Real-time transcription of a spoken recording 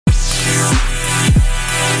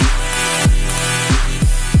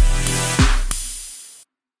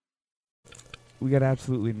We got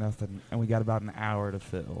absolutely nothing, and we got about an hour to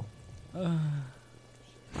fill. Guys,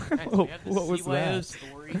 we have the What was CYO that?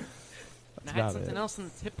 story. And I had about something it. else on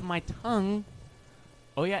the tip of my tongue.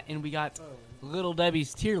 Oh yeah, and we got Little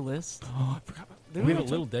Debbie's tier list. Oh, I forgot. We have a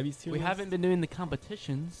Little Debbie's tier We list? haven't been doing the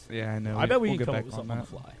competitions. Yeah, I know. I bet we we'll can get come up back with on something on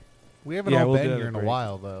the that. fly. We haven't Yeah, all we'll been do here the in a break.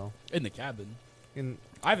 while, though. In the cabin. In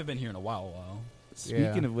I haven't been here in a while.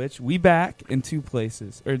 Speaking of which, we back in two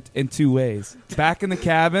places, or in two ways. Back in the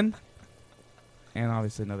cabin, and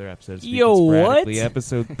obviously another episode. of Speaking Yo, what? Sporadically,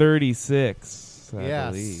 Episode 36, I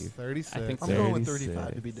yes, believe. 36. I think I'm so. going with 36.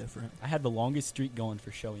 35 to be different. I had the longest streak going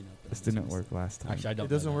for showing up. This didn't work last time. Actually, I don't It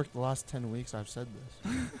doesn't know work the last 10 weeks. I've said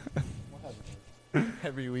this.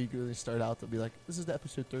 Every week we start out to be like, this is the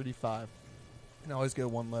episode 35. And I always go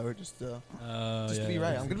one lower just to be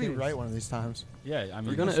right. I'm going to be right one of these times. Yeah, I mean,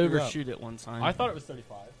 We're gonna screw up. overshoot it one time. I thought it was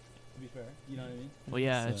 35. To be fair, you know what I mean? Well,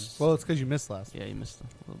 yeah, So- it's Well, it's because you missed last. yeah, you missed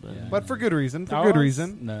a little bit. Yeah. But for good reason. For I good was-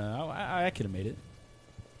 reason. No, I could have made it.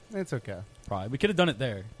 It's okay. Probably. We could have done it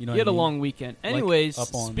there. You know. You had what a I mean? long weekend. Anyways,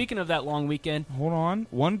 up on- speaking of that long weekend, Hold on.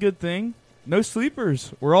 One good thing. No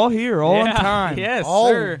sleepers. We're all here, all on Yeah, time. Yes, All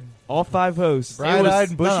sir. All 5 hosts. Bright-eyed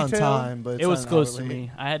and not on bushy-tailed. time, but It was it's close to hourly.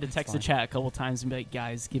 me. I had to text the fine. chat a couple times and be like,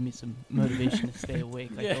 "Guys, give me some motivation to stay awake."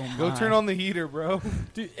 Like, Yeah. oh Go my. turn on the heater, bro.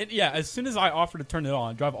 Dude, yeah, as soon as I offer to turn it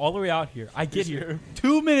on, drive all the way out here, I get here.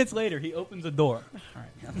 2 minutes later, he opens the door. All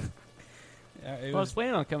right. Yeah, it Well, I was was,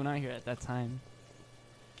 planning on coming out here at that time.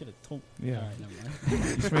 could have told. Yeah. All right, never mind.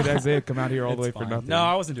 You just made Isaiah come out here all the way It's for fine. nothing. No,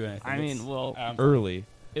 I wasn't doing anything. I mean, well, Early.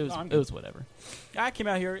 it was No, I'm it good. was whatever. I came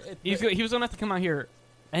out here. He was gonna have to come out here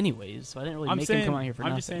anyways, so I didn't really I'm make saying, him come out here for I'm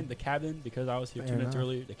nothing. just saying the cabin, because I was here 2 Fair minutes enough.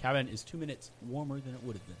 earlier, the cabin is 2 minutes warmer than it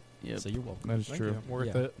would have been. Yep. So you're welcome. That is Thank true. you. Worth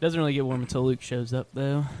Yeah. it. It doesn't really get warm until Luke shows up,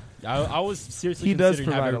 though. I was seriously He does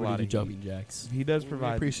considering having provide a everybody lot do of jumping jacks. He does We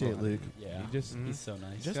provide. appreciate Luke. Yeah, He just he's so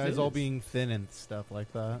nice. just Guys all is. being thin and stuff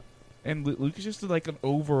like that. And Luke is just like an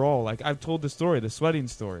overall. Like I've told the story, the sweating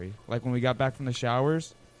story. Like when we got back from the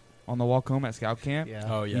showers on the walk home at Scout Camp. Yeah.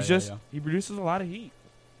 Oh yeah, He's yeah, just yeah. he produces a lot of heat.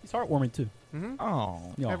 He's heartwarming too. Mm-hmm.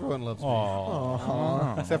 Oh. Yeah. Everyone loves me.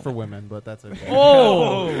 Aw. Except for women, but that's okay.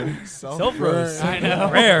 Oh, Self-roast. I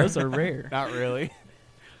know. Rare. Those are rare. Not really.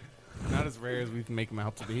 Not as rare as we can make them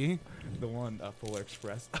out to be. The one Polar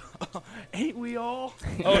Express. Ain't we all?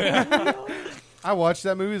 Oh yeah. I watched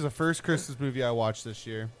that movie. It was the first Christmas movie I watched this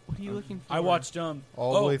year. What are you looking for? I watched All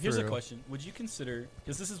the way here's a through. question: would you consider,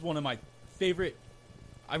 because this is one of my favorite,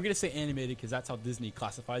 I'm gonna say animated because that's how Disney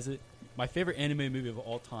classifies it. My favorite animated movie of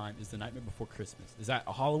all time is The Nightmare Before Christmas. Is that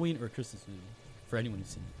a Halloween or a Christmas movie for anyone who's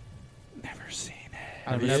seen it? Never seen it.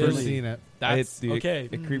 I've Really? never seen it. That's Dude, okay.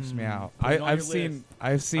 It creeps me out. Put it on I've your seen. list.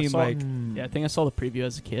 I've seen saw- like. Yeah, I think I saw the preview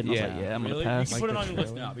as a kid. And I was Yeah. like, yeah, I'm Really? gonna You pass. can Like put it the on your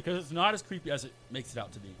list trailer. now because it's not as creepy as it makes it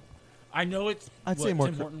out to be. I know it's. I'd what, say more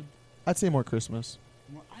Tim cr- Horton? I'd say more Christmas.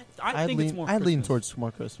 I think it's more. I'd lean Christmas. towards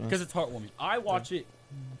more Christmas. Because it's heartwarming. I watch it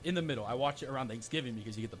in the middle. I watch it around Thanksgiving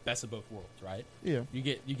because you get the best of both worlds, right? Yeah. You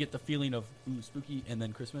get the feeling of spooky and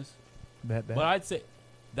then Christmas. Bet. But I'd say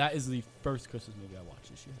that is the first Christmas movie I watched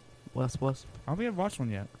this year. Wes. I don't think I've watched one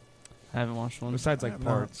yet. I haven't watched one. Besides I like have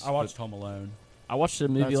not. parts. I watched Home Alone. I watched the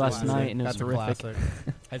movie That's a last classic. night and it was That's a horrific.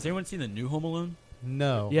 classic. Has anyone seen the new Home Alone?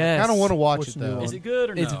 No. Yes. I kind of want to watch Which it new though. one? Is it good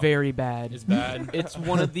or no? It's very bad. It's bad. It's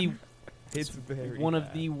one of the It's very one of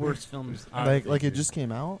bad. the worst films. I Like it figured. just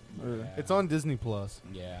came out? Or? It's on Disney Plus.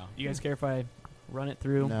 Yeah. You guys care if I run it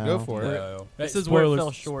through? No. Go for it. No. This Hey, is where it spoilers.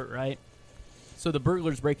 fell short, right? So the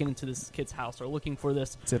burglars breaking into this kid's house are looking for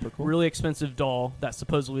this Typical. really expensive doll that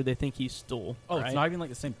supposedly they think he stole. Oh, right? it's not even like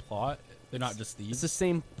the same plot. They're not just It's thieves. the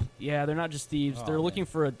same. Yeah, they're not just thieves. Oh, they're man. looking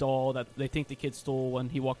for a doll that they think the kid stole when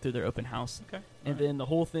he walked through their open house. Okay. And then the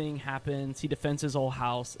whole thing happens. He defends his whole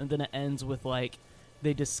house, and then it ends with like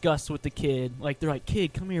they discuss with the kid. Like they're like,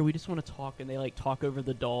 "Kid, come here. We just want to talk." And they like talk over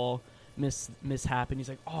the doll mishap, and he's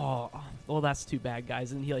like, "Oh, well, that's too bad,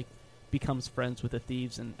 guys." And he like becomes friends with the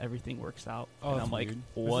thieves, and everything works out. Oh, and that's I'm like, weird.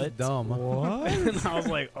 This is "What? dumb. What? and I was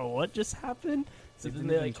like, "Oh, what just happened?" So They then didn't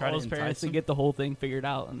they even like try call to his parents entice and him? get the whole thing figured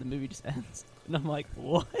out, and the movie just ends. And I'm like,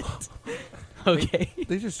 "What?" Okay.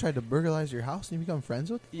 They just tried to burglarize your house and you become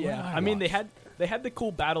friends with them? Yeah, I I mean watched? they had the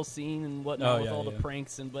cool battle scene and whatnot Oh, with yeah, all the yeah.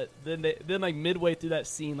 pranks but then like midway through that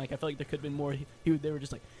scene, like I felt like there could have been more. They were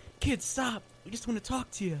just like, "Kids, stop! We just want to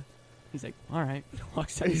talk to you." He's like, "All right,"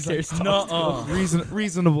 walks down the He's like, stairs. "No, talks to him.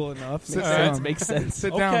 Reasonable enough. Makes sense. Makes sense.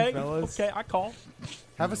 Sit Okay. down, fellas. Okay, I call.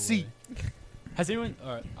 Have No a seat. way. Has anyone?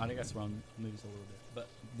 All right, I guess we're on movies a little bit, but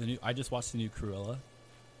the new. I just watched the new Cruella,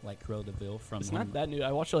 like Cruella de Vil from. It's not that new.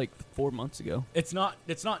 I watched it like 4 months ago. It's not.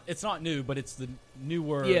 It's not. It's not new, but it's the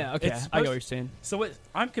newer. Yeah, okay, it's I get what supposed- you're saying. So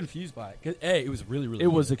I'm confused by it. 'Cause, A, it was really, really. It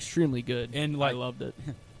good. was extremely good, And, I like- loved it.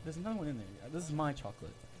 There's another one in there. This is my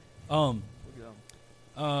chocolate.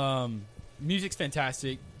 Music's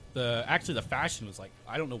fantastic. Actually the fashion was like,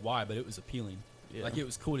 I don't know why, but it was appealing. Yeah. Like it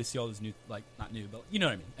was cool to see all those new, like not new, but you know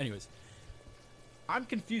what I mean. Anyways, I'm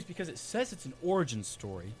confused because it says it's an origin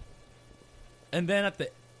story, and then at the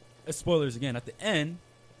spoilers again at the end,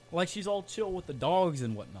 like she's all chill with the dogs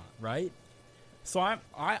and whatnot, right? So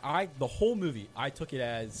I the whole movie I took it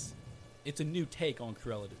as it's a new take on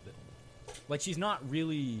Cruella de Vil. Like she's not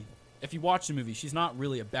really, if you watch the movie, she's not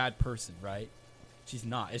really a bad person, right? She's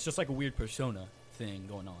not. It's just like a weird persona thing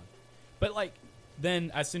going on. But like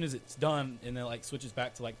then as soon as it's done and then like switches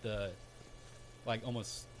back to like the like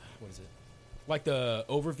almost what is it? Like the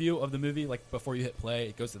overview of the movie, like before you hit play,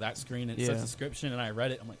 it goes to that screen and it says description and I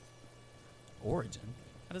read it, I'm like, origin?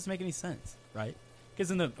 That doesn't make any sense, right?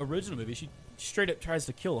 Because in the original movie she straight up tries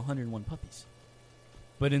to kill 101 puppies.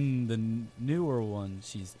 But in the newer one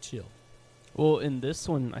she's chill. Well, in this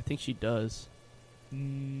one, I think she does.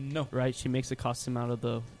 No. Right? She makes a costume out of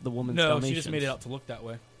the woman's No, Dalmatians. she just made it out to look that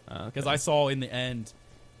way. Because Okay. I saw in the end,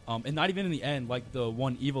 and not even in the end, like the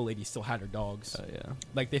one evil lady still had her dogs. Oh, yeah.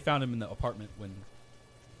 Like they found him in the apartment when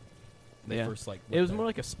they Yeah. first like. It was looked more at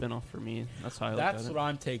like a spin-off for me. That's how I That's looked at what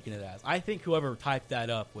I'm taking it as. I think whoever typed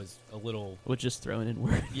that up was a little. it. We're just throwing in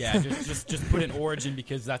words. Yeah, just put in origin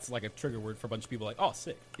because that's like a trigger word for a bunch of people. Like, oh,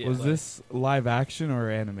 sick. Yeah. Was Like, this live action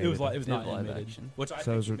or animated? It was like it was It not was live animated, action. which I so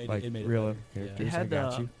think it was made like it made real it better. characters. It had I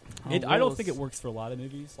got you. I don't Will's- think it works for a lot of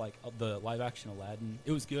movies. Like the live action Aladdin,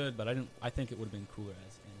 it was good, but I think it would have been cooler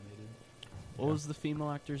as animated. What was the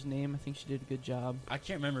female actor's name? I think she did a good job. I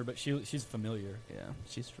can't remember, but she's familiar. Yeah,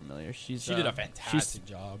 she's familiar. She Did a fantastic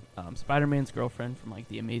job. Spider-Man's girlfriend from like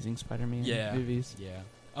the Amazing Spider-Man Yeah. movies. Yeah.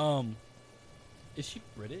 Is she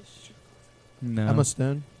British? No. Emma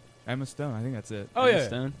Stone. Emma Stone. I think that's it. Oh, Emma yeah.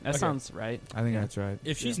 Stone. That Okay. sounds right. I think Yeah. that's right.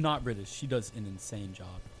 If she's not British, she does an insane job.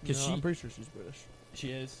 Because I'm pretty sure she's British.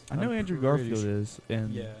 she is. I know I'm Andrew pretty Garfield is,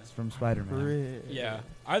 and Yeah. it's from Spider-Man. Yeah.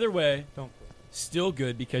 Either way, Don't. still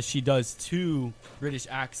good because she does two British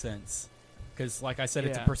accents. Because, like I said,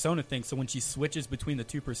 it's a Yeah. persona thing. So when she switches between the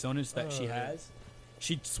two personas that she Oh, yeah. has,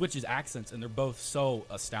 she switches accents, and they're both so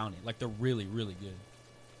astounding. Like they're really, really good.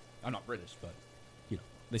 I'm not British, but you know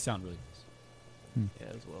they sound really nice. Yeah,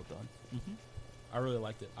 it was well done. Mm-hmm. I really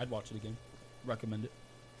liked it. I'd watch it again. Recommend it.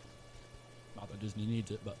 Not that Disney needs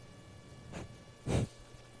it, but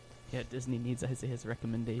Yeah, Disney needs Isaiah's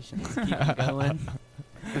recommendations. Keep it going.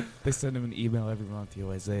 They send him an email every month. Yo,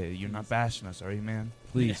 Isaiah, you're not bashing us, are you, man?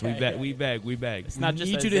 Please, Yeah, we beg, yeah. we beg, we beg. It's not we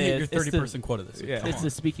just need you to Isaiah, hit your it's the- 30-person quota this week. Yeah. Come It's on. the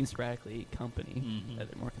Speaking Sporadically company Mhm. that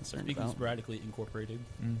they're more concerned Speaking about. sporadically incorporated.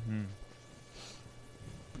 Mm-hmm.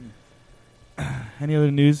 Any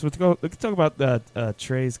other news? Let's talk about the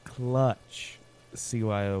Trey's clutch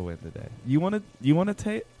CYO win today. You want to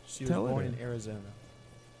take? She was Tell born her. in Arizona.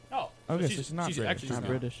 Oh, Okay, so she's not British. actually She's not not.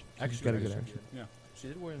 British. Actually, She's got a good British. accent. Yeah. She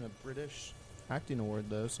did win a British acting award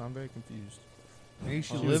though, so I'm very confused. Maybe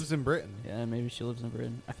she Oh. lives in Britain. Yeah, maybe she lives in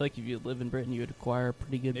Britain. I feel like if you live in Britain, you would acquire a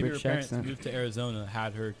pretty good Maybe her British parents accent. moved to Arizona,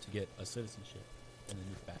 had her to get a citizenship, and then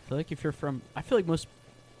moved back. I feel like if you're from, I feel like most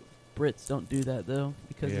Brits don't do that though,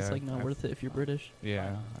 because it's Yeah, like not worth it if you're British.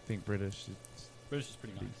 Yeah, I think British is British is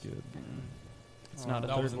pretty pretty nice. good. It's Oh, not a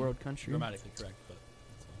that third wasn't world country. Grammatically correct, but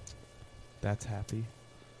That's happy.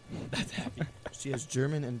 that's happy. She has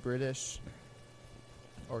German and British,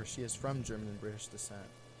 or she is from German and British descent.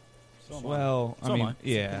 So am I. Well, So I am mean, I.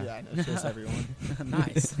 yeah. I know. She has everyone.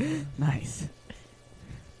 Nice. Nice.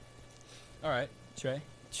 All right, Trey.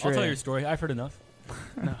 I'll tell your story. I've heard enough.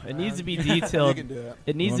 No, it needs to be You detailed. can do it.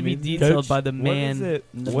 It needs to Want be me detailed Coach, by the man.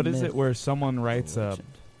 What is the it myth, where someone writes the a legend.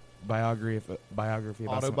 biography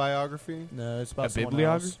about Autobiography. No, it's a about someone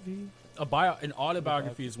else. bibliography? An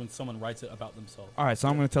autobiography is when someone writes it about themselves. All right, so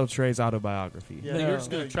I'm going to tell Trey's autobiography. Yeah. No, No, you're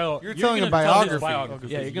just gonna tell. You're telling a gonna tell his biography.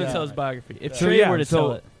 Yeah, you're gonna Yeah. tell his biography. If So, Trey yeah, were to so-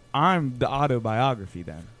 tell it, I'm the autobiography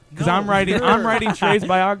then. Because No, I'm writing Trey's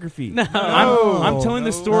biography. No. I'm telling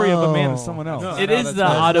the story of a man No. to someone else. No. it is the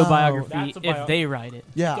that's- autobiography That's a if they write it.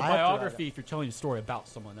 Yeah, It's a I have to write biography if you're telling a story about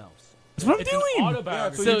someone else. That's what I'm It's doing. An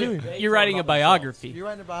autobiography. Yeah, So you're doing. They you're tell writing a about themselves. biography. You're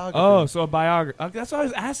writing a biography. Oh, so a biography. That's what I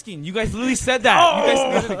was asking. You guys literally said that. You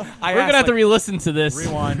guys literally, I We're asked, gonna have to like- re-listen to this.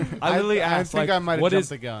 Rewind. I literally I asked, think like, I might have what jumped is?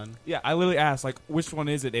 the gun. Yeah, I literally asked, like, which one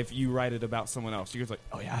is it if you write it about someone else? You guys like,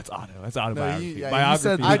 oh yeah, it's auto. That's autobiography. you biography.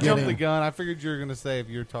 said I beginning. jumped the gun. I figured you were going to say if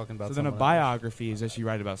you were talking about So then a someone else. biography is that you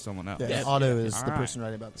write about someone else. Yeah, Yeah. Otto is All the right. person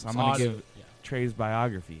writing about this. So I'm gonna Auto- give yeah. Trey's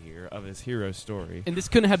biography here of his hero story. And this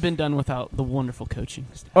couldn't have been done without the wonderful coaching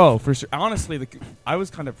staff. Oh, for sure. Honestly, I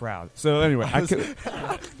was kind of proud. So anyway,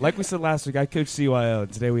 like we said last week, I coached CYO.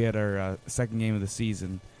 Today we had our second game of the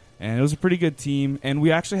season, and it was a pretty good team. And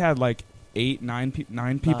we actually had like 9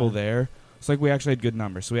 people Nine. there. It's like we actually had good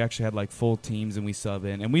numbers. So we actually had like full teams, and we sub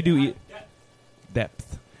in, and we do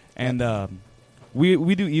depth, and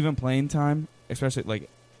we do even playing time, especially like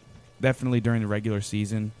definitely during the regular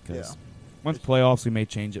season, because once playoffs we may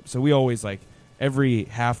change it. So we always like every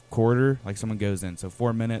half quarter, like someone goes in, so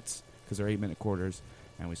 4 minutes because they're 8-minute quarters,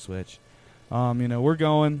 and we switch. We're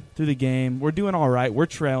going through the game. We're doing all right. We're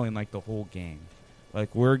trailing like the whole game.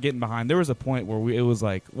 Like we're getting behind. There was a point where it was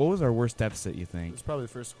like, what was our worst deficit? You It think? was probably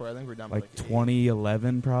the first quarter. I think we're down by Like like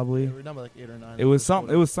 2011, probably. Yeah, we were down by like 8 or 9. It was some.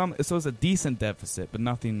 It was some. So it was a decent deficit, but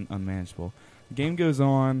nothing unmanageable. The game goes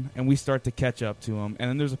on, and we start to catch up to them. And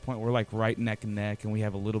then there's a point where we're like right neck and neck, and we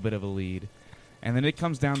have a little bit of a lead. And then it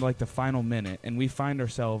comes down to like the final minute, and we find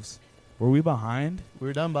ourselves. Were we behind? We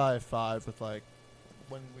were down by 5 with like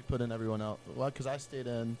when we put in everyone else. Well, because I stayed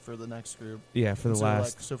in for the next group. Yeah, for the And so,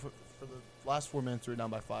 last. Like, so for the last 4 minutes, we were down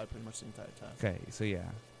by 5 pretty much the entire time. Okay, so yeah.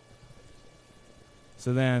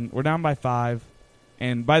 So then we're down by 5,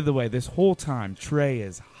 and by the way, this whole time Trey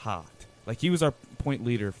is hot. Like he was our point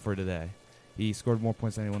leader for today. He scored more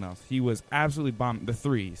points than anyone else. He was absolutely bombing the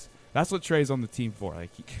threes. That's what Trey's on the team for. Like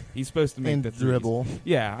he's supposed to make And the threes. dribble.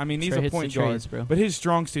 Yeah, I mean he's Trey a hits point the guard, trades, bro. but his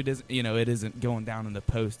strong suit isn't. It isn't going down in the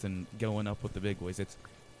post and going up with the big boys.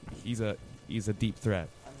 He's a deep threat.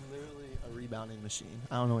 I'm literally a rebounding machine.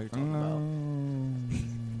 I don't know what you're talking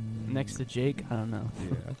about. Next to Jake, I don't know.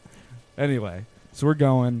 Yeah. Anyway, so we're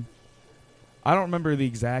going. I don't remember the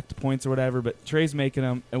exact points or whatever, but Trey's making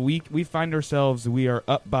them, and we find ourselves, we are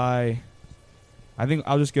up by, I think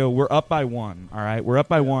I'll just go, we're up by 1, all right? We're up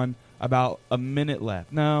by 1, about a minute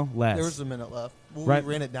left. No, less. There was a minute left. Well, Right.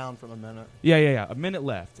 We ran it down from a minute. Yeah, a minute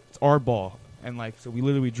left. It's our ball. And, like, so we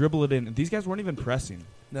literally dribble it in, and these guys weren't even pressing.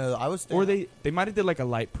 No, I was. Or they might have did, like, a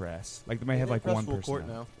light press. Like, they might have, like, one person court out.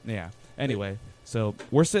 now. Yeah. Anyway, so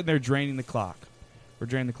we're sitting there draining the clock.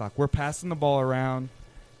 We're passing the ball around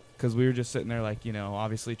because we were just sitting there, like,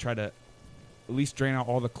 obviously try to at least drain out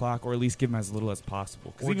all the clock, or at least give them as little as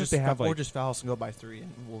possible. Because Or even if just, they have, like, or just foul us and go by 3,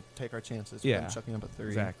 and we'll take our chances. Yeah. With them chucking up at 3.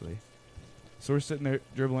 exactly. So we're sitting there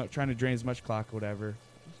dribbling, trying to drain as much clock or whatever.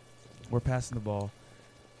 We're passing the ball,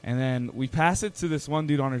 and then we pass it to this one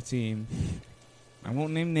dude on our team. I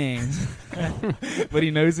won't name names, but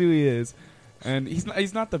he knows who he is. And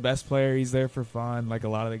he's not the best player. He's there for fun, like a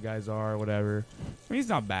lot of the guys are, or whatever. I mean, he's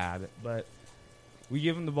not bad, but we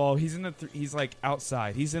give him the ball. He's in he's like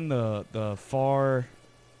outside. He's in the far.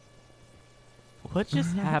 What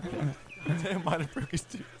just happened? Damn, might have broke his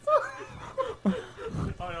tooth. Oh,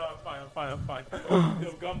 no, I'm fine.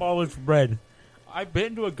 Yo, gumball was red. I bit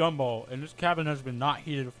into a gumball, and this cabin has been not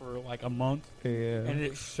heated for like a month, and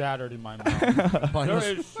it shattered in my mouth. Mine There was,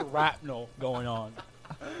 is shrapnel going on.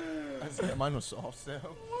 yeah, mine was soft, so.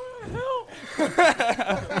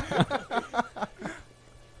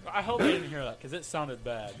 I hope they didn't hear that because it sounded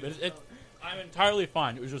bad. But I'm entirely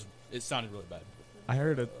fine. It sounded really bad. I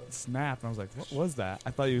heard a snap, and I was like, "What was that?"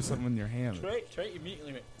 I thought you was something in your hand. Trey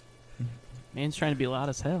immediately went, Man's trying to be loud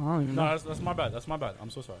as hell. I don't even know. no, that's my bad. That's my bad. I'm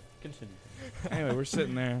so sorry. Continue. Anyway, we're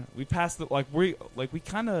sitting there. We pass the we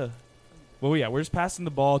kind of. Well, yeah, we're just passing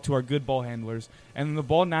the ball to our good ball handlers, and then the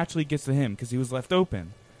ball naturally gets to him because he was left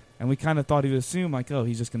open, and we kind of thought he would assume like, oh,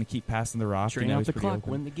 he's just going to keep passing the rock. Drain you know, out he's the pretty clock,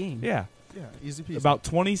 open. win the game. Yeah, Yeah, easy peasy. about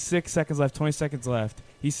 26 seconds left. 20 seconds left.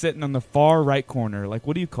 He's sitting on the far right corner. Like,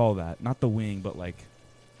 what do you call that? Not the wing, but like.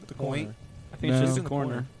 the point. corner. I think No. it's just He's in in the the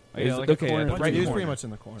corner. corner. Yeah, Is- like a okay, corner. yeah, right He was corner. pretty much in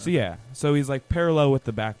the corner. So yeah, so he's like parallel with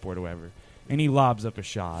the backboard or whatever, and he lobs up a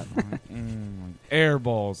shot, air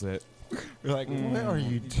balls it. We're like, what are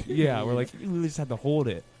you doing? Yeah, we're like, we just had to hold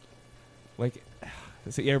it. Like,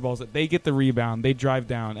 so air balls it. They get the rebound, they drive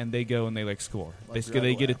down, and they go and they like score. Like, They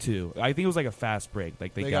right get a away. 2. I think it was like a fast break.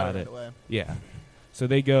 Like they got right it. away. Yeah. So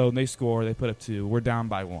they go and they score. They put up 2. We're down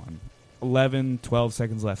by 1. 11, 12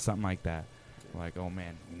 seconds left, something like that. We're like, oh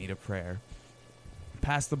man, we need a prayer.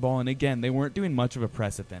 Pass the ball, and again, they weren't doing much of a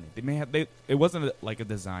press, if any. They may have. It wasn't like a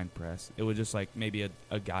design press. It was just like maybe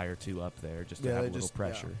a guy or two up there just to Yeah, have a they little just-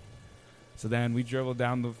 pressure. yeah. So then we dribble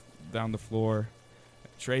down the floor.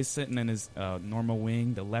 Trey's sitting in his normal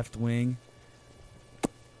wing, the left wing.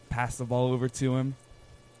 Pass the ball over to him.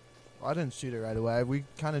 Well, I didn't shoot it right away. We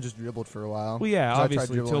kind of just dribbled for a while. Well, yeah, 'Cause I tried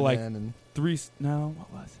obviously, till dribbling like in, and 3. No,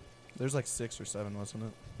 what was it? there's like 6 or 7, wasn't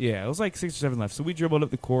it? Yeah, it was like 6 or 7 left. So we dribbled up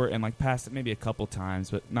the court and like passed it maybe a couple times,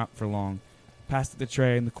 but not for long. Passed it to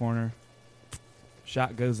Trey in the corner.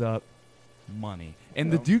 Shot goes up. Money.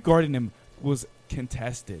 And the Yeah. dude guarding him was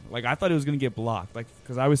contested. Like I thought it was going to get blocked. Like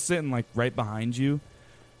because I was sitting like right behind you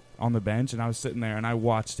on the bench, and I was sitting there and I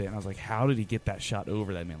watched it and I was like, how did he get that shot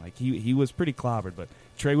over that man? Like he was pretty clobbered, but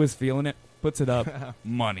Trey was feeling it. Puts it up.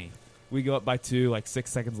 Money. We go up by 2. Like 6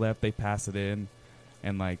 seconds left. They pass it in.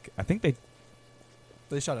 And, like, I think they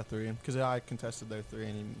They shot a 3 because I contested their 3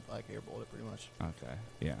 and he like airballed it pretty much. Okay.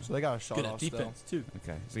 Yeah. So they got a shot Good off at defense too.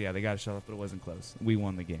 Okay. So yeah, they got a shut off, but it wasn't close. We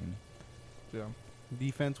won the game. still.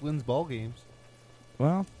 Defense wins ball games.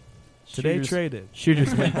 Well, today Shooters- traded.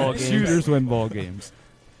 Shooters win ball games. Shooters win ball games.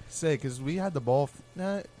 Say, because we had the ball.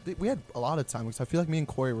 We had a lot of time because I feel like me and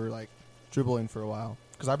Corey were like dribbling for a while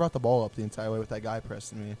because I brought the ball up the entire way with that guy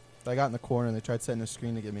pressing me. I got in the corner and they tried setting a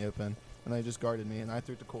screen to get me open, and they just guarded me, and I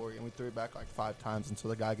threw it to Corey, and we threw it back like 5 times until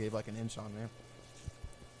the guy gave like an inch on me.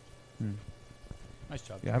 Nice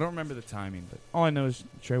job. Yeah, I don't remember the timing, but all I know is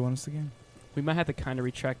Trey won us the game. We might have to kind of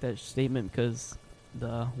retract that statement because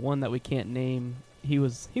the one that we can't name, he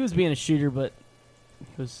was being a shooter, but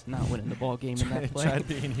he was not winning the ball game in that play. Tried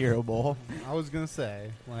being hero ball. I was gonna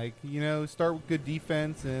say, like, start with good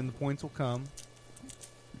defense and the points will come.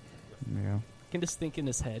 Yeah. I can just think in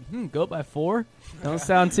his head, go by 4. Don't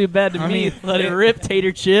sound too bad to I me. mean, Let it rip,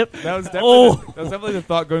 Tater Chip. That was definitely Oh. that was definitely the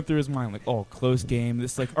thought going through his mind. Like, oh, close game.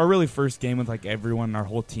 This is like our really first game with like everyone in our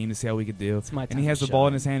whole team to see how we could do. It's my And time he has to the ball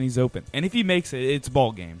in shine. his hand. He's open. And if he makes it, it's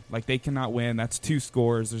ball game. Like they cannot win. That's 2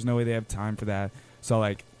 scores. There's no way they have time for that. So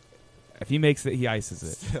like, if he makes it, he ices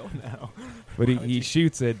it. Still no. But he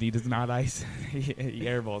shoots it. He does not ice it. he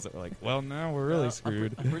airballs it. We're like, well, now we're really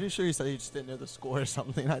screwed. I'm pretty sure he said he just didn't know the score or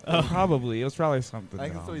something. I think. Probably. It was probably something. I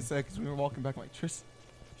think that's dumb. what he said because we were walking back. I'm like,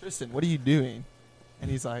 Tristan, what are you doing?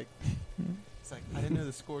 And he's like, I didn't know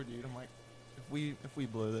the score, dude. I'm like, if we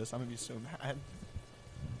blow this, I'm gonna be so mad.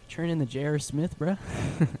 Turn in the J.R. Smith, bruh.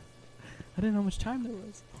 I didn't know how much time there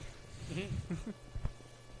was.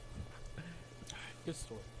 Good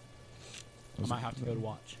story. I might have to go to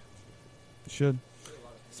watch. Should.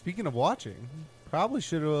 Speaking of watching, probably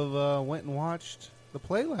should have went and watched the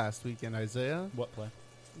play last weekend, Isaiah. What play?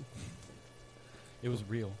 It was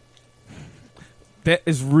real. That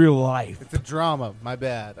is real life. It's a drama. My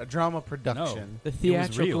bad. A drama production. The real.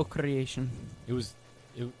 theatrical creation. It was.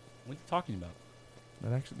 What are you talking about?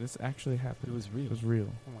 This actually happened. It was real. It was real.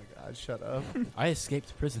 Oh my God! Shut up. I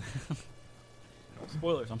escaped prison.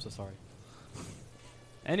 Spoilers. I'm so sorry.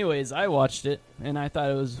 Anyways, I watched it, and I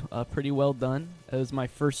thought it was pretty well done. It was my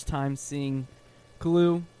first time seeing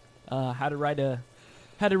Clue. Had to write like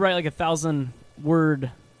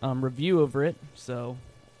 1,000-word review over it. So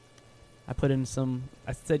I put in some.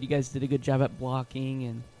 I said you guys did a good job at blocking,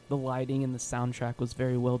 and the lighting and the soundtrack was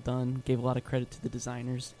very well done. Gave a lot of credit to the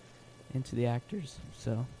designers and to the actors.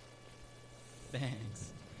 So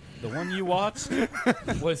Thanks. The one you watched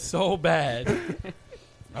was so bad.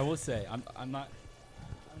 I will say, I'm not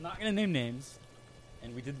gonna name names,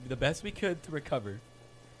 and we did the best we could to recover.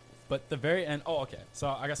 But the very end. Oh, okay. So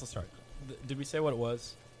I guess I'll start. Did we say what it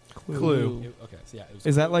was? Clue. Okay. So yeah, it was.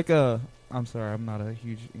 Is that Clue. like a? I'm sorry, I'm not a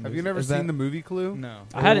huge. Have English- you never is seen that- the movie Clue? No.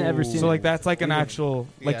 I hadn't ever seen So it. like that's like an We didn't- actual.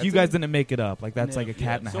 yeah, Like you it's guys a- didn't make it up. Like that's No. like a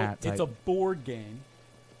cat in a So hat type. it's a board game.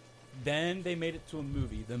 Then they made it to a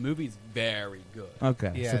movie. The movie's very good.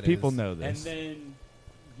 Okay. Yeah, so it people is. know And this. then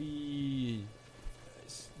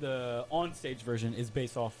the on-stage version is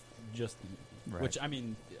based off just the movie. Right. Which I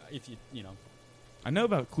mean, if you know, I know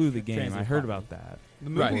about Clue the game. Translate I heard properly. about that. The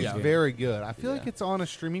movie Right, is yeah. very good. I feel like Yeah. it's on a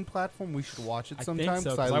streaming platform. We should watch it I sometime think so,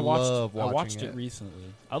 because 'cause I watched, love watching I watched it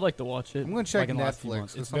recently. I'd like to watch it I'm going to check like in the last few Netflix.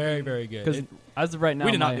 months. There's It's very, something- very good. because It- as of right now,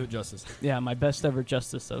 we did not my- do it justice. Yeah, my best ever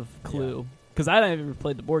justice of Clue. Because I didn't ever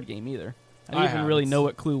played the board game either. I didn't I even have. really It's- know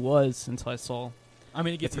what Clue was until I saw. I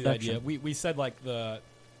mean, it gets The you the idea. production. We said like the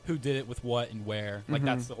who did it with what and where. Like Mhm.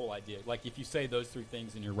 that's the whole idea. Like if you say those 3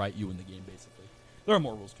 things and you're right, you win the game basically. There are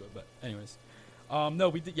more rules to it, but anyways. No,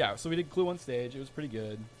 we did. Yeah, so we did Clue on stage. It was pretty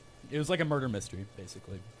good. It was like a murder mystery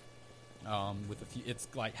basically. With a few, it's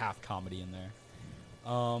like half comedy in there.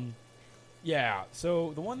 Yeah.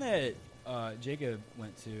 So the one that Jacob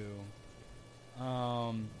went to,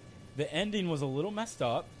 the ending was a little messed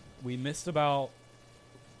up. We missed about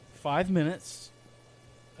 5 minutes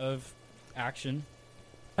of action.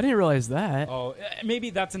 I didn't realize that. Oh, maybe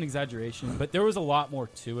that's an exaggeration, but there was a lot more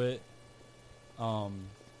to it.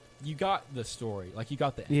 You got the story, like you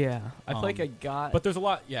got the end. Yeah, I feel like I Um, got But there's a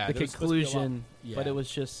lot. Yeah, the there was supposed to be a lot- conclusion, yeah. but it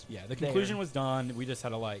was just Yeah, the there. conclusion was done. We just had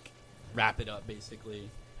to like wrap it up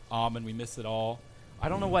basically, and we missed it all. I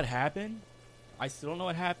don't know what happened. I still don't know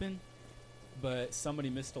what happened, but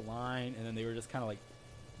somebody missed a line, and then they were just kind of like,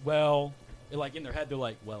 well, like in their head they're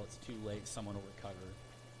like, well, it's too late. Someone will recover,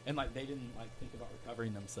 and like they didn't like think about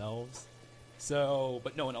recovering themselves. So,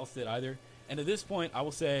 but no one else did either. And at this point, I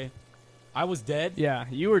will say, I was dead. Yeah,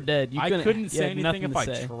 you were dead. You I couldn't you say had anything if nothing I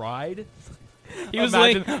to say. tried. He was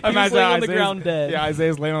laying on the Isaiah's- ground dead. Yeah,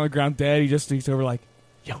 Isaiah's laying on the ground dead. He just speaks over like,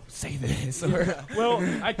 "Yo, say this." Well,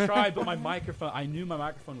 I tried, but my microphone, I knew my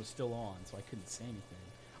microphone was still on, so I couldn't say anything.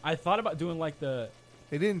 I thought about doing like the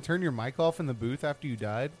They didn't turn your mic off in the booth after you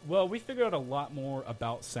died? Well, we figured out a lot more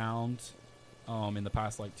about sound in the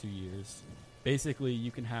past like 2 years. Basically,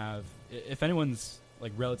 you can have, if anyone's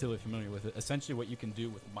like relatively familiar with it, essentially what you can do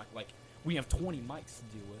with like we have 20 mics to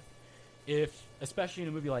deal with. If, especially in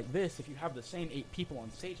a movie like this, if you have the same 8 people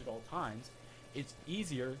on stage at all times, it's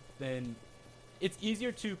easier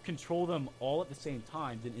to control them all at the same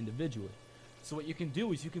time than individually. So what you can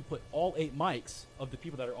do is you can put all 8 mics of the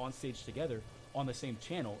people that are on stage together on the same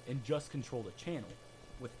channel and just control the channel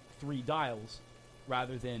with 3 dials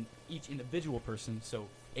rather than each individual person. So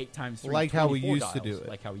 8 times 3, Like how we 24 used to dials, do it.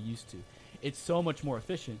 like how we used to. It's so much more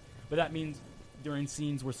efficient. But that means during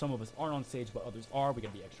scenes where some of us aren't on stage but others are, we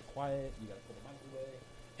gotta be extra quiet. You gotta pull the mic away.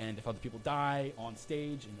 And if other people die on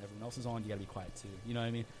stage and everyone else is on, you gotta be quiet too. You know what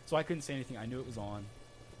I mean? So I couldn't say anything. I knew it was on.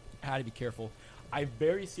 I had to be careful. I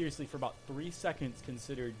very seriously, for about 3 seconds,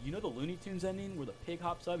 considered, you know, the Looney Tunes ending where the pig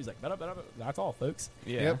hops up. He's like, "Bada, bada, bada." That's all, folks.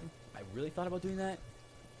 Yeah. Yep. I really thought about doing that,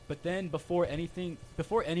 but then before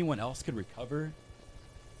anyone else could recover,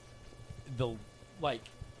 the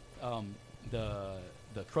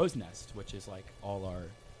crow's nest, which is like all our,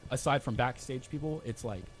 aside from backstage people, it's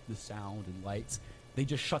like the sound and lights. They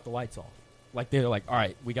just shut the lights off. Like they're like, all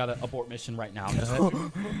right, we got to abort mission right now.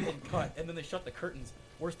 And cut. And then they shut the curtains.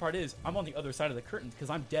 Worst part is, I'm on the other side of the curtains because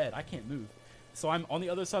I'm dead. I can't move. So I'm on the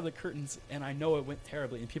other side of the curtains, and I know it went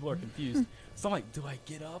terribly, and people are confused. So I'm like, do I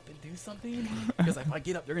get up and do something? Because if I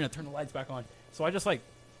get up, they're going to turn the lights back on. So I just, like,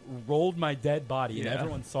 rolled my dead body, and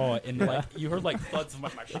everyone saw it. And, like, you heard, like, thuds of my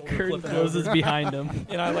shoulder Curtain flipping closes over. behind him.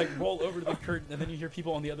 And I, like, roll over to the curtain, and then you hear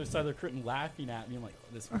people on the other side of the curtain laughing at me. I'm like,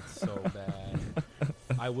 this one's so bad.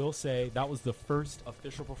 I will say that was the first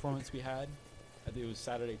official performance we had. I think it was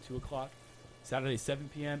Saturday, 2 o'clock. Saturday, 7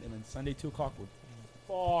 p.m., and then Sunday, 2 o'clock were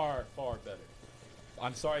far, far better.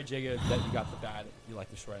 I'm sorry, Jacob, that you got the bad. You like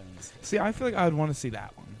the short end of the stick. See, I feel like I would want to see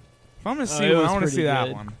that one. If I'm gonna see it one, was I want to pretty see that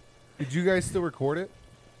good. one. Did you guys still record it?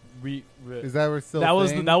 Is that where still That a was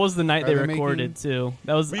thing? that was the night Are they they recorded too.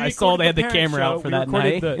 That was We I saw recorded they had the parent camera show. out for We that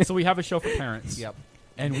recorded night. so we have a show for parents. Yep.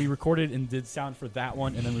 And we recorded and did sound for that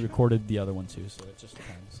one, and then we recorded the other one too. So it just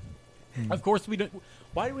depends. Of course, we don't.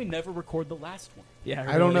 Why do we never record the last one? Yeah,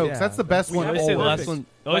 I don't know, Yeah. 'cause that's the best We one. I have always say the always. last one. I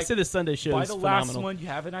Like, always say the Sunday show By is the phenomenal. last one, you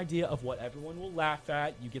have an idea of what everyone will laugh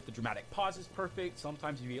at. You get the dramatic pauses perfect.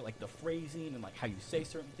 Sometimes you get like the phrasing and like how you say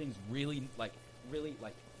certain things really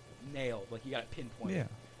nailed. Like you got it pinpointed. Yeah.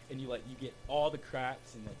 And you get all the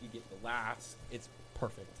cracks and like you get the laughs. It's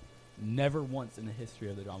perfect. Never once in the history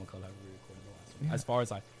of the drama club have we recorded the last one. Yeah. As far as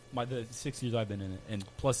the 6 years I've been in it, and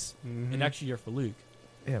plus Mhm. an extra year for Luke.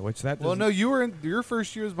 Yeah, which that. Well, doesn't- no, you were in your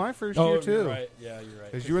first year was my first year too. You're right. Yeah, you're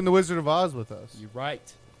right. Because you were in the Wizard of Oz with us. You're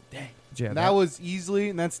right. Dang. Yeah, And that was easily,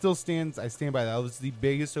 and that still stands. I stand by that. That was the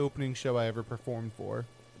biggest opening show I ever performed for.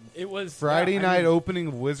 It was Friday yeah, I night mean, opening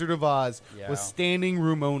of Wizard of Oz Yeah. was standing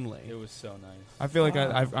room only. It was so nice. I feel like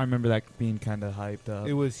I remember that being kind of hyped up.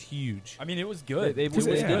 It was huge. I mean, it was good. They- It was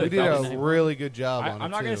yeah, good. We did That a was- really good job on it.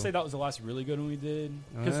 I'm not gonna too. say that was the last really good one we did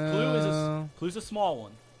because Clue's a small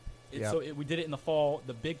one. Yep. So we did it in the fall.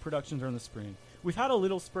 The big productions are in the spring. We've had a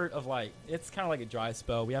little spurt of it's kind of like a dry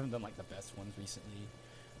spell. We haven't done like the best ones recently,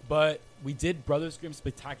 but we did Brothers Grimm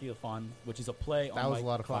Spectacular Fun, which is a play That on was a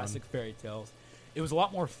lot of fun. classic fairy tales. It was a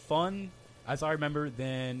lot more fun, as I remember,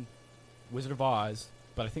 than Wizard of Oz.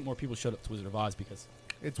 But I think more people showed up to Wizard of Oz because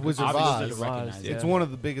It's Wizard of obviously Oz. to recognize yeah. It's one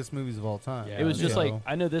of the biggest movies of all time. Yeah. It was just So- like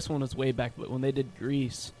I know this one was way back, but when they did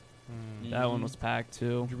Grease, that one was packed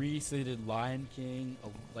too. Grease, they did Lion King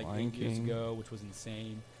Lion 8 years King. ago, which was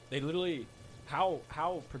insane. They literally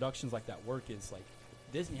how productions like that work is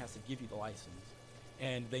Disney has to give you the license,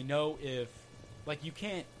 and they know if you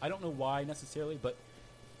can't. I don't know why necessarily, but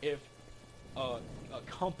if a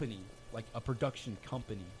company like a production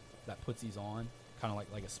company that puts these on, kind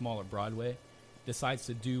of like a smaller Broadway, decides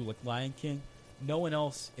to do like Lion King, no one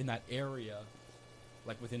else in that area,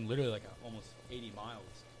 within literally almost 80 miles,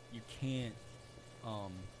 you can't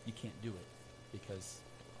do it because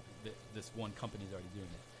this one company is already doing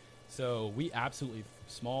it. So we absolutely,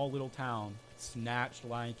 small little town, snatched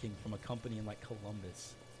Lion King from a company in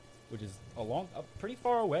Columbus, which is pretty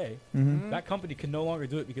far away. Mhm. That company can no longer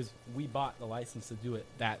do it because we bought the license to do it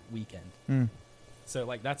that weekend. Mm. So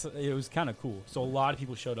it was kind of cool. So a lot of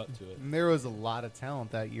people showed up to it. And there was a lot of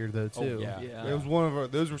talent that year, though, too. Oh, yeah. Yeah. It was one of our.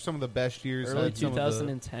 Those were some of the best years. Early Had some of the-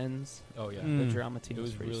 2010s, Oh yeah. Mm. the drama team It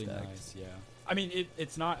was pretty really stacked. nice. Yeah. I mean,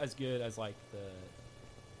 it's not as good as my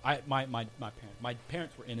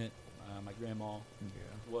parents were in it. My grandma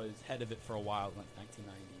was head of it for a while, in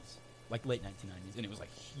 1990s, late 1990s, and it was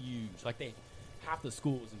huge. Half the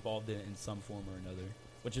school was involved in it in some form or another.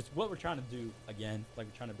 which is what we're trying to do again. Like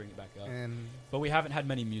we're trying to bring it back up, And but we haven't had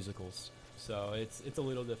many musicals, so it's a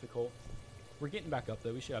little difficult. We're getting back up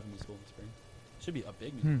though. We should have a musical in the spring. Should be a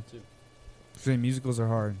big musical too. Say musicals are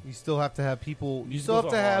hard. you still have to have people. You still Musicals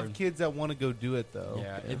have to are have hard. kids that want to go do it though.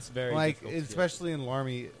 Yeah, it's very Like difficult to get. especially in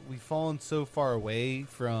Larmy, we've fallen so far away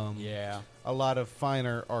from Yeah, a lot of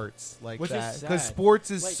finer arts like Which is that sad. because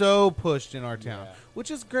sports is Like- so pushed in our town, Yeah.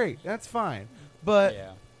 which is great. That's fine, but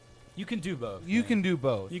yeah. You can do both. you man. can do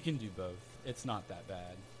both. You can do both. It's not that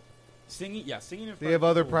bad. Singing in front They have of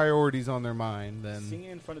other people- priorities on their mind than Singing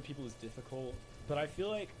in front of people is difficult, but I feel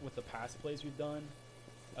like with the past plays we've done,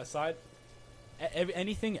 aside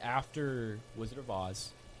anything after Wizard of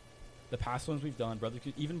Oz, the past ones we've done,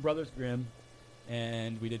 even Brothers Grimm,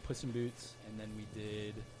 and we did Puss in Boots, and then we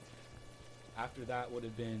did. After that would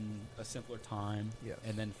have been A Simpler Time, Yes.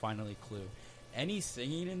 and then finally Clue. Any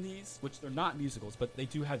singing in these, which they're not musicals, but they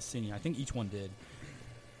do have singing. I think each one did.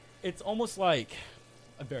 It's almost like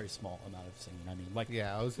a very small amount of singing. I mean, like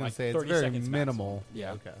Yeah, I was gonna like say it's 30 very seconds minimal. maximum.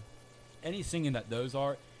 Yeah. Okay. any singing that those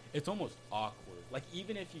are, it's almost awkward. Like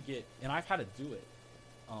even if you get, and I've had to do it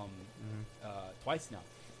twice now.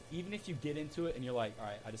 Even if you get into it and you're like, all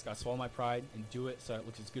right, I just got to swallow my pride and do it so it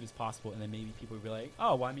looks as good as possible, and then maybe people will be like,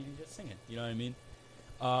 oh, why didn't you just sing it? You know what I mean?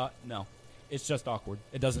 No, it's just awkward.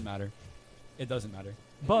 It doesn't matter. It doesn't matter.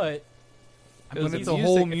 But If it was When it's a a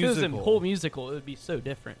whole music- If it was a musical. whole musical, it would be so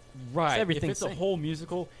different. right, everything if it's a sing. whole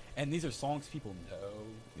musical and these are songs people know,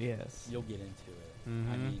 Yes. you'll get into it. I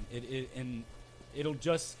Mhm. mean, and it'll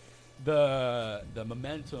just the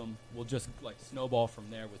momentum will just like snowball from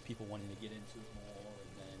there with people wanting to get into it more,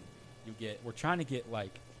 and then we're trying to get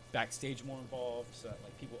like backstage more involved so that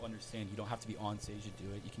like people understand you don't have to be on stage to do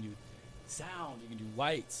it. You can do sound, you can do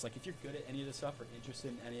lights. Like if you're good at any of this stuff or interested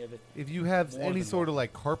in any of it, If you have More any than sort of one.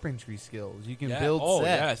 like carpentry skills, you can yeah. build Oh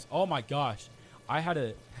sets. yes. Oh my gosh, I had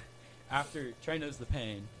a after Trey knows the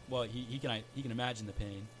pain. Well, he can imagine the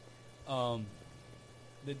pain.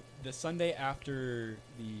 The Sunday after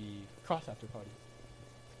the cross after party,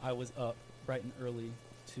 I was up bright and early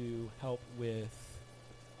to help with.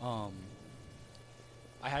 I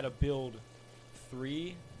had to build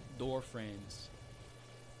 3 door frames,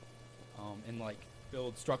 and like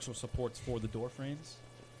build structural supports for the door frames,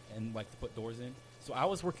 and like to put doors in. So I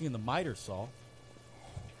was working in the miter saw,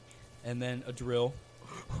 and then a drill,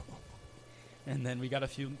 and then we got a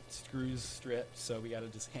few screws stripped, so we got to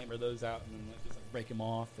just hammer those out and then like, just like break them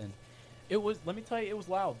off. And it was, let me tell you, it was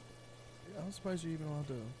loud. I'm surprised you're even allowed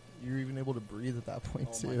to. You're even able to breathe at that point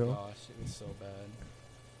Oh too. my gosh, it was so bad.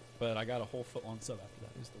 But I got a whole foot long sub after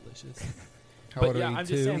that. It was delicious. How But old yeah, are you I'm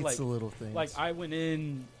just two? saying, It's like- the little things. Like I went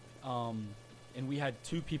in, and we had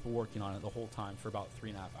 2 people working on it the whole time for about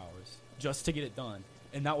 3.5 hours just to get it done,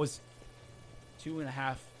 and that was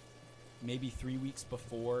 2.5, maybe 3 weeks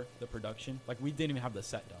before the production. Like we didn't even have the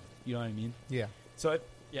set done. You know what I mean? Yeah. So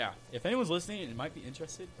if anyone's listening and might be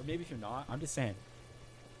interested, or maybe if you're not, I'm just saying,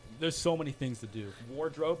 there's so many things to do.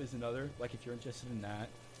 Wardrobe is another. Like if you're interested in that,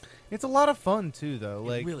 It's a lot of fun too, though.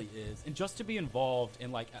 Like it really is. And just to be involved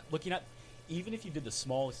in like looking at, even if you did the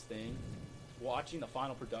smallest thing, watching the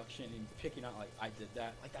final production and picking out like I did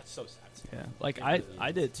that, like that's so satisfying. Yeah. Like It I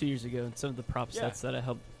really did is. it 2 years ago, and some of the prop Yeah. sets that I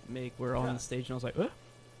helped make were Yeah. on the stage, and I was like, oh,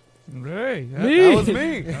 Hey, that was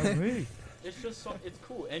me. That was me. It's just so, it's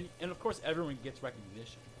cool, and of course everyone gets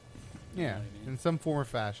recognition. You know Yeah, what I mean? in some form or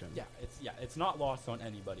fashion. Yeah, it's not lost on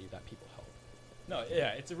anybody that people help. No,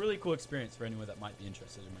 yeah, it's a really cool experience for anyone that might be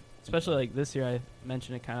interested in it. especially like this year. I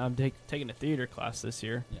mentioned it kind of. I'm taking a theater class this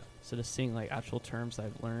year. Yeah. So to seeing like actual terms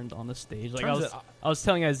I've learned on the stage, like Terms I was, that I was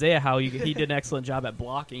telling Isaiah how he did an excellent job at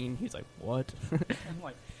blocking. He's like, what? I'm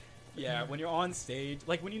like, yeah, when you're on stage,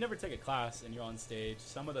 like when you never take a class and you're on stage,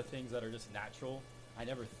 some of the things that are just natural, I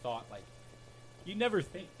never thought like, you never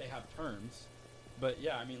think they have terms, but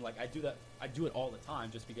yeah, I mean like I do it all the time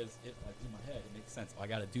just because it like in my head it makes sense. Oh, I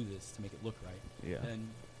got to do this to make it look right. Yeah. And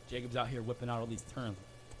Jacob's out here whipping out all these terms.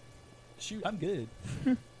 Shoot, I'm good.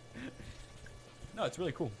 No, it's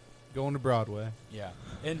really cool. Going to Broadway. Yeah,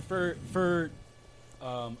 and for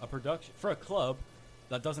a production for a club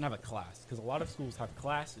that doesn't have a class, because a lot of schools have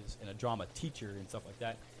classes and a drama teacher and stuff like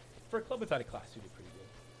that. For a club without a class, you did pretty good.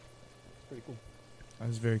 It's pretty cool. That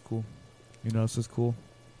was very cool. You know, this is cool.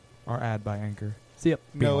 Our ad by Anchor. See ya.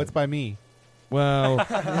 No, Yeah. it's by me. Well, all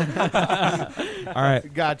right.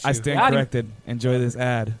 Got you. I stand Got him. corrected. Enjoy this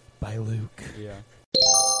ad by Luke. Yeah.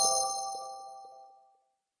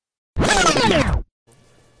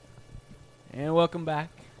 And welcome back.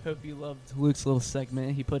 Hope you loved Luke's little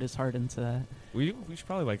segment. He put his heart into that. We should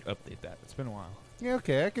probably like update that. It's been a while. Yeah,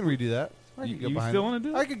 okay, I can redo that. I You, could get you behind still it. want to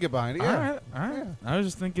do it? I could get behind it. All Yeah. right, all right. Yeah. I was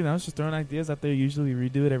just thinking. I was just throwing ideas out there. Usually we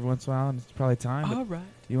redo it every once in a while, and it's probably time. But All right.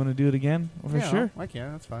 you want to do it again? Well, for Yeah, sure. I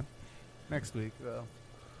can. That's fine. Next week, though.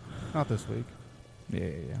 Not this week. Yeah.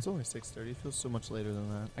 It's only 6:30. It feels so much later than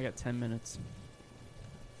that. I got 10 minutes.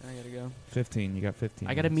 I gotta go. 15. You got 15.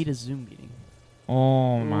 I gotta minutes. meet a Zoom meeting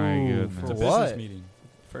Oh my Ooh, goodness. It's a For business what? meeting.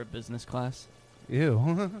 for a business class.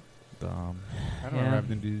 Ew. Dumb. I don't Yeah. have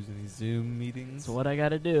to do any Zoom meetings. That's what I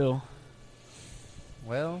gotta do.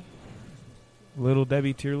 Well, Little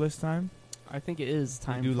Debbie tier list time. I think it is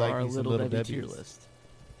time do for like our me some Little Little Debbie tier Debbies. list.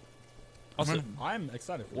 Also, I'm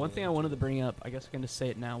excited for One the thing I Little wanted to Debbie. bring up, I guess I can just say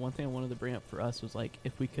it now. One thing I wanted to bring up for us was like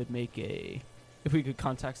if we could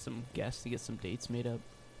contact some guests to get some dates made up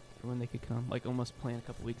for when they could come, like almost plan a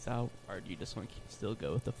couple weeks out, or do you just want to still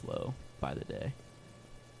go with the flow by the day?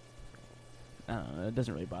 I don't know. It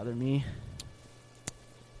doesn't really bother me.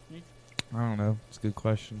 I don't know. It's a good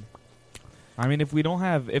question. I mean, if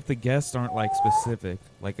the guests aren't like specific,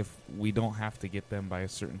 like if we don't have to get them by a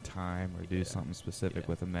certain time or do Yeah. something specific Yeah.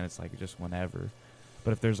 with them, then it's like just whenever.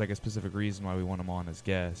 But if there's like a specific reason why we want them on as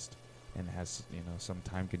guest and it has some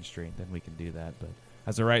time constraint, then we can do that. But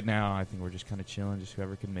as of right now, I think we're just kind of chilling. Just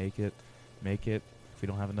whoever can make it, make it. If we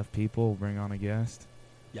don't have enough people, we'll bring on a guest.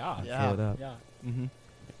 Yeah. and Yeah. Fill it up. Yeah. Mm-hmm.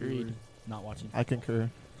 We were Agreed. Not watching. I concur.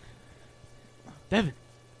 Devin.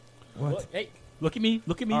 What? Look, hey, look at me.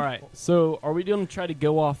 Look at me. All right. So are we going to try to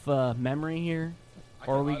go off memory here?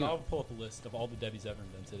 Or are we I'll go- pull up a list of all the Debbies ever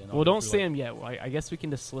invented. And I'll Well, go don't through, say like- them yet. Well, I guess we can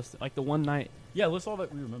just list it. Like the one night Yeah, list all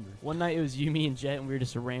that we remember. it was you, me, and Jet, and we were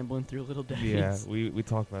just rambling through Little Debbie's. Yeah, we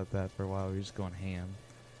talked about that for a while. We were just going ham.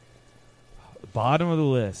 Bottom of the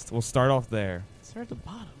list. We'll start off there. Start at the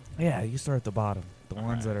bottom. Yeah, you start at the bottom. The All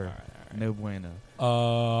ones right, that are all right. no bueno.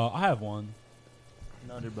 I have one.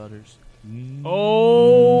 Nutter Butters.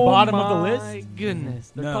 Oh, Bottom of the my list?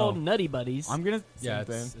 goodness. They're No. called Nutty Buddies. I'm gonna. Same Yeah,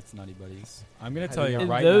 thing. it's Nutty Buddies. I'm gonna How tell do you you And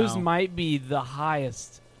right those now. might be the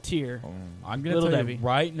highest tier. I'm gonna Little tell Debbie. you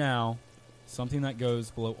right now. Something that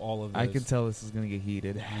goes below all of this. I can tell this is gonna get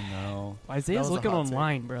heated. I know. Isaiah's was a looking hot take.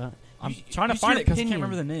 online, bro. I'm You- trying to use find your it because I can't opinion.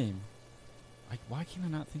 remember the name. Why can't I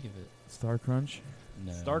not think of it? Star Crunch.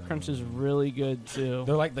 No. Star Crunch is really good too.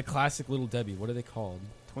 They're like the classic Little Debbie. What are they called?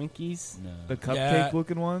 Twinkies. No. The cupcake Yeah,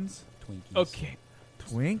 looking ones. Twinkies. Okay.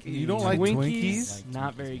 Twink. You don't like Twinkies? Like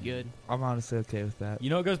Not Twinkies, very man. good. I'm honestly okay with that. You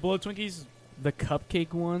know what goes below Twinkies? The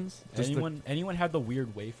cupcake ones. Just the- anyone had the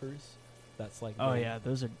weird wafers? That's like. Oh the- yeah,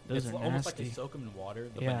 those are It's nasty. almost like they soak them in water.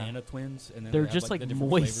 The Yeah. banana twins, and then They're they have, just like like the different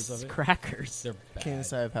flavors moist of it. crackers. They're bad. Can't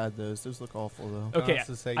say I've had those. Those look awful though. Okay,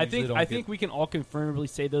 Honestly say, I usually think don't I get- think we can all confirmably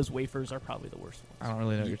say those wafers are probably the worst I ones. don't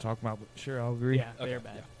really know what you're talking about, but sure, I'll agree. Yeah, Okay, they're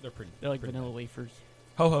bad. yeah, they're pretty. They're like pretty vanilla bad. wafers,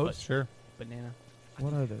 Ho-hos. Sure. banana.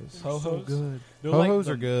 What are those? Ho-hos. So good. They're Ho-hos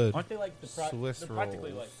the- are good. Aren't they like the Swiss they're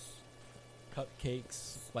practically rolls. like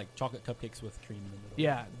cupcakes, like chocolate cupcakes with cream in the middle?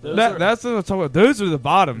 Yeah, those That, are, that's what I'm talking about. Those are the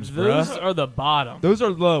bottoms, those bruh. are the bottom. Those are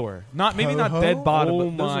lower. Not maybe not Ho-ho? dead bottom, Oh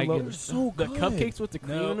but those my are lower. goodness. so the good. cupcakes with the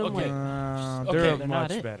cream No, in them. okay. Like, Okay, They're they're not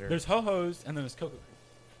much it. better. There's Ho-hos and then there's Cocoa Cream,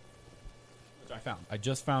 which I found. I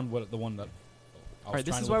just found the one that. I was all right,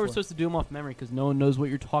 this trying is to why look we're for. supposed to do them off memory because no one knows what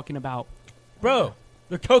you're talking about. Bro,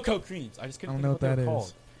 they're cocoa creams. I just I couldn't don't think know of what what they that were is.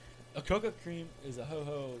 called. A cocoa cream is a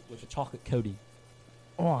ho-ho with a chocolate coating.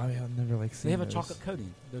 Oh, I've never like seen They have a those. chocolate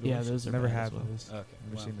coating. They're Yeah, delicious. those are Never bad had as well. those. Okay.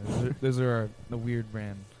 Never well. seen those. Those are the weird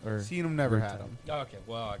brand. Or Seen them, never weird had type. them. Oh, okay.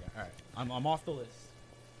 Well, okay. All right. I'm off the list.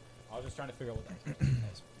 I was just trying to figure out what that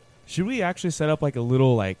was. Should we actually set up like a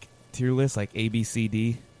little like tier list, like A, B, C,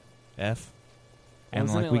 D, F, and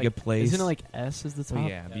Isn't like it we could place? Isn't it like S is the top? Oh,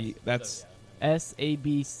 yeah, B, that's S A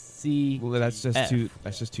B C. well, that's just F. too.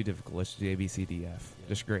 That's just too difficult. Let's do A, B, C, D, F. Yeah.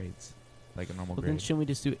 Just grades, like a normal Well, then grade. shouldn't we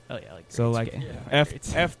just do? Oh yeah, like So, grades, like, okay. Yeah.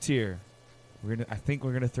 Grades. F tier. I think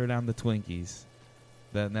we're gonna throw down the Twinkies,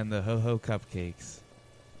 then the ho ho cupcakes.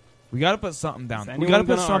 We gotta put something down. Is We anyone gotta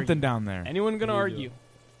put gonna something argue? down there. Anyone gonna What do you argue? do?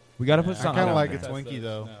 We gotta Yeah, put I something. kinda down like there. a Twinkie,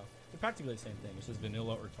 though. No. They're practically the same thing. It's just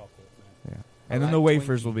vanilla or chocolate. Yeah. I And then like the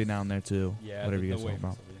wafers will Twinkies. be down there too. Yeah. Whatever the, you the guys talk wafers about.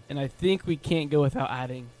 will be. And I think we can't go without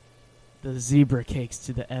adding the zebra cakes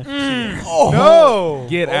to the F Mm. tier. No!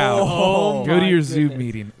 Get out. Oh Go to my your Zoom goodness.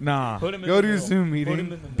 meeting. Nah. Put 'em in Go the to your middle. Zoom Put 'em meeting. in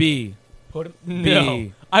the middle. B. Put 'em- No,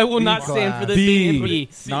 B. I will B not stand for class. the B. B and B.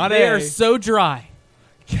 Not They A. are so dry.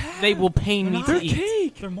 They will pain me They're to eat.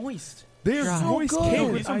 cake. They're moist. They're Dry. moist So cake good. No,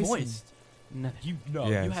 with these are icing. moist. No. You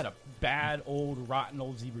Yes. you had a bad old rotten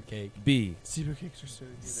old zebra cake. B. Zebra cakes are so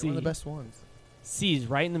good. C. They're one of the best ones. C's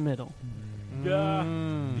right in the middle. Yeah.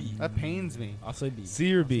 Mm. B. That pains me. I'll say B.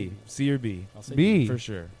 C or B. C or B. I'll say B. For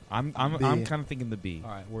sure. I'm B. kind of thinking the B.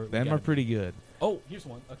 All right. We Them got are it. pretty good. Oh, here's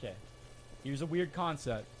one. Okay. Here's a weird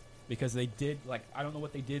concept. because they did like I don't know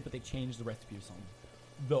what they did, but they changed the recipe or something.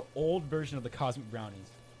 The old version of the cosmic brownies,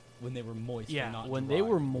 when they were moist, and Yeah, not when dry. they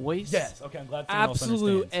were moist. Yes. Okay, I'm glad someone else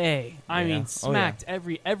Absolute understands. A. I Yeah. mean, Oh, yeah. smacked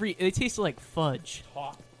every. They tasted like fudge.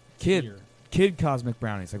 Top Kid. tier. Kid cosmic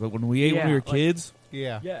brownies. Like when we ate when Yeah, we were like- kids.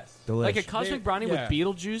 Yeah. Yes. Delish. Like a cosmic brownie yeah. with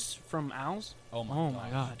Beetlejuice from Owls. Oh my. Oh my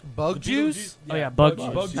god. Bug The juice? Oh, yeah, bug juice.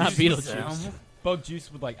 juice, not was- Beetlejuice. Bug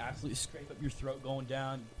juice would like absolutely scrape up your throat going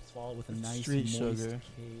down, swallow with a nice Street moist sugar.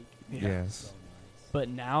 cake. Yes. So nice. But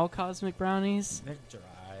now cosmic brownies. They're dry.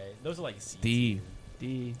 Those are like C. D. tier.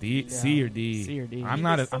 D. D, Yeah. C or D. C or D. I'm They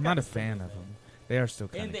not a still I'm got not a the fan flavor, of them. though. They are still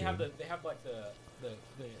kind And of they good. have like the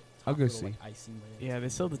I'll top go little, see. like, icing layer. Yeah, they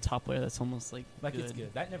sell the top layer that's almost like Like good. it's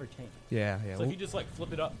good. That never changed. Yeah, yeah. So We'll, if you just like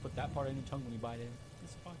flip it up, put that part in your tongue when you bite it,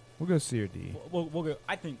 it's fine. we'll go C or D. We'll go.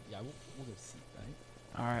 I think we'll go C,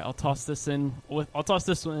 right? All right, I'll toss this in. I'll toss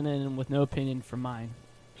this one in with no opinion from mine.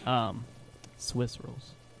 Swiss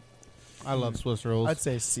rolls. I love Swiss rolls. I'd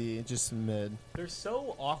say C, just mid. They're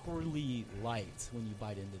so awkwardly light when you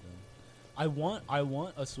bite into them. I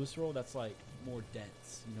want a Swiss roll that's like more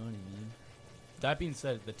dense. You know what I mean? That being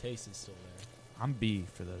said, the taste is still there. I'm B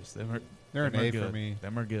for those. They're an them are A good. for me.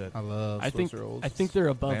 Them are good. I love I Swiss think rolls. I think they're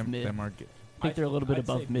above them, mid. them are good. I think they're a little bit I'd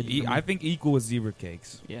above say mid. B. for me. I think equal with zebra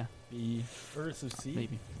cakes. yeah, B or so C.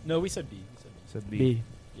 maybe No, we said B. We said B. So B. B.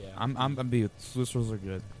 Yeah. I'm B. Swiss rolls are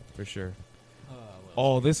good for sure. Well,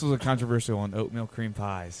 Oh, this was a controversial one. Oatmeal cream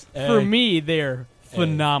pies. A. For me, they're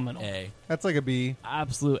phenomenal. A. That's like a B.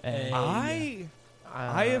 Absolute A. A.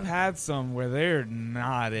 I have had some where they're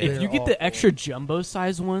not it. If They're you get the awful. extra jumbo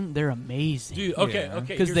size one, they're amazing. Dude, okay, Yeah. okay.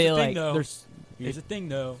 because here's they the thing, like though. they're Here's the thing,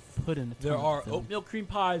 though. put in. A There ton are of filling. oatmeal cream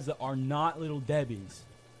pies that are not Little Debbie's.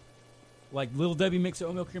 Like Little Debbie makes their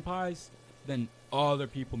oatmeal cream pies, then other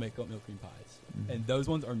people make oatmeal cream pies, Mhm. and those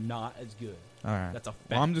ones are not as good. All right. That's a fact.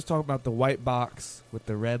 Well, I'm just talking about the white box with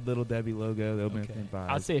the red Little Debbie logo. The oatmeal Okay. cream pies.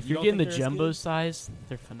 I'd say if You you're don't getting the think they're as jumbo good? size,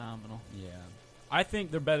 they're phenomenal. Yeah, I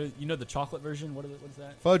think they're better. You know the chocolate version. What is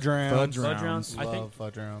that? Fudge rounds. Fudge Fudge rounds. rounds. I Love think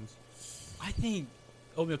fudge rounds. I think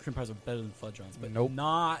oatmeal cream pies are better than fudge rounds, but Nope.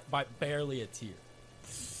 not by barely a tier.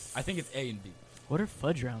 I think it's A and B. What are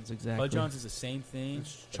fudge rounds exactly? Fudge rounds is the same thing.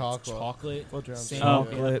 It's but chocolate. chocolate. Fudge rounds. Same-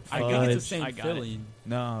 Chocolate, I think it's the fudge. same I got it. filling.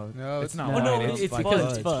 No, No, it's not. no, white, no, it's, it's like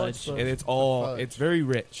because it's fudge. fudge. And it's all. Fudge. It's very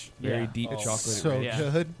rich, very Yeah. deep Oh, chocolate. So rich. Yeah.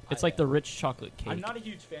 good. It's like the rich chocolate cake. I'm not a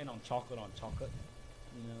huge fan on chocolate. You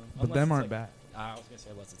know, But unless them it's aren't like, bad. I was gonna say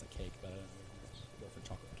unless it's a cake, but I don't really go for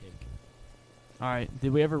chocolate cake. All right.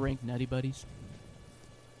 Did we ever rank Nutty Buddies?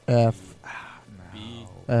 F. B.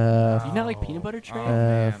 Do you not like peanut butter tray? Oh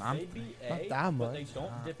man, I'm, They'd be A, Not that but they much.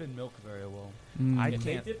 don't dip in milk very well. I If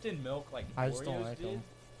they can't- dipped in milk like I just don't Oreos like did, them.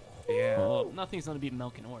 yeah. Well, nothing's gonna beat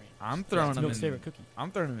milk and Oreo. I'm throwing that's them milk's in. favorite cookie.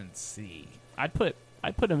 I'm throwing them in C. I'd put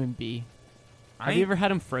them in B. I Have you ever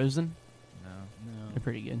had them frozen? No. No, They're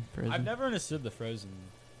pretty good. Frozen. I've never understood the frozen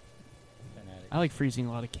fanatic. I like freezing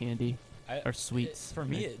a lot of candy I- or sweets. For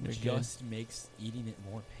me, They're- it they're good. just makes eating it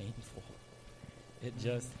more painful. It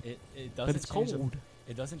just it doesn't. But it's change the- cold.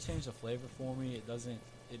 It doesn't change the flavor for me. It doesn't.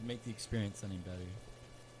 It make the experience any better.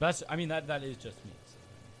 But that's, I mean that is just me.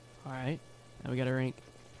 So. All right. Now we gotta rank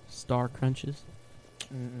Star Crunches.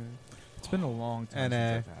 Mm-mm. It's been a long time NA.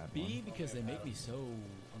 since I've had B one. because they make me so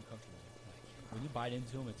uncomfortable. Like when you bite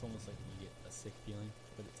into them, it's almost like you get a sick feeling,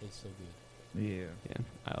 but it tastes so good. Yeah. Yeah,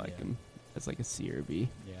 I like Yeah. them. It's like a C or B.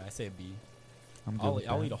 Yeah, I say a B. I'm good I'll with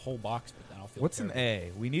I'll that. eat a whole box, but then I'll feel. What's an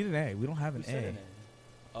terrible. A? We need an A. We don't have Who an said A. an A?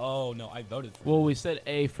 Oh no, I voted for. Well, it. we said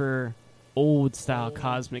A for old style Old-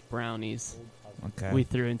 cosmic brownies. Old cosmic. Okay. We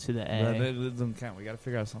threw into the That A. doesn't count. We got to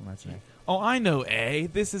figure out something that's A. Oh, I know A.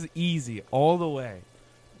 This is easy all the way.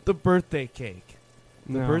 The birthday cake.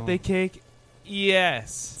 The No. birthday cake.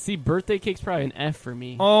 Yes. See, birthday cake's probably an F for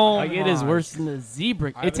me. Oh, like it is my. worse than the zebra.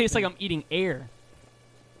 I It haven't tastes like been- I'm eating air.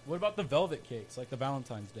 What about the velvet cakes, like the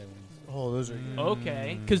Valentine's Day ones? Oh, those are good.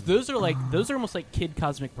 Okay, because those are almost like kid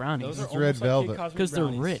cosmic brownies. Those are It's almost red like velvet. Kid Cosmic because they're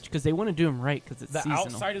brownies. rich. Because they want to do them right. Because it's The seasonal.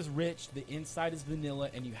 outside is rich, the inside is vanilla,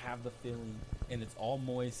 and you have the filling, and it's all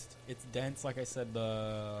moist. It's dense, like I said.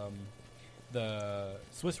 The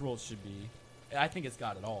Swiss rolls should be. I think it's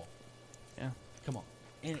got it all. Yeah. Come on,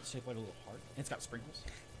 and it's shaped like a little heart, and it's got sprinkles.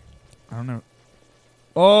 I don't know.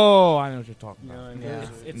 Oh, I know what you're talking You know about. what I mean?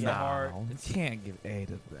 Yeah. It's no, the heart. you can't give A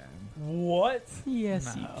to them. What?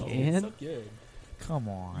 Yes, No. you It's can. so good. Come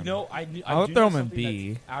on. You know, I I'll do throw know 'em in something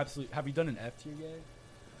B. that's Absolutely. Have you done an F tier yet?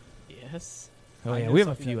 Yes. Oh I yeah, know we have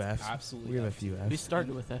a something few that's Fs. Absolutely. We have a F few tier. We Fs.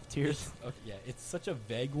 started with F tiers. Okay, yeah, it's such a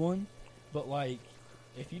vague one, but like,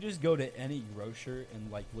 if you just go to any grocer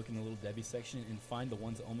and like look in the little Debbie section and find the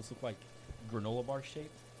ones that almost look like granola bar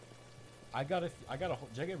shaped, I got a whole,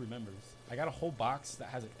 Jegga remembers. I got a whole box that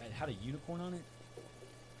it had a unicorn on it,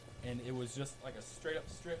 and it was just like a straight up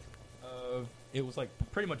strip of. It was like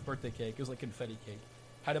pretty much birthday cake. It was like confetti cake.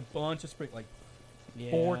 Had a bunch of sprinkles,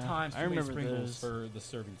 like 4 times I too many remember sprinkles those. for the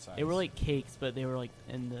serving size. They were like cakes, but they were like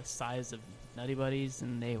in the size of Nutty Buddies,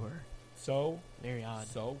 and they were so very odd.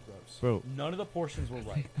 so gross. Bro. None of the portions were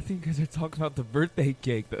right. I think you guys are talking about the birthday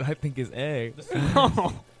cake that I think is egg. The squares-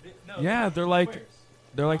 no, Yeah, the they're like- squares.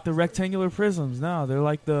 They're like the rectangular prisms. No, they're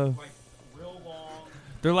like the. Like real long.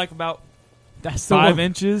 They're like about That's the 5 one,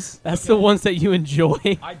 inches. That's the ones that you enjoy.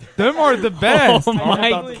 I, Them are the best. Oh I'm my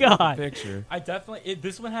about to put the God. Picture. I definitely.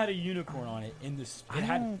 This one had a unicorn on it. In this, it I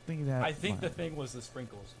had. don't think that. I think the thing was the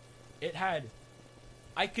sprinkles. It had.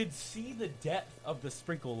 I could see the depth of the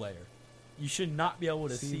sprinkle layer. You should not be able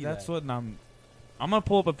to see that's that. what I'm gonna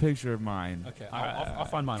pull up a picture of mine. Okay, I'll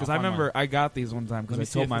find mine. Because I'll I find remember mine. I got these one time Let because me I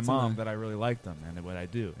see told if my it's in mom there. that I really liked them and what I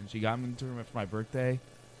do, and she got me to them for my birthday,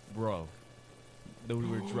 bro.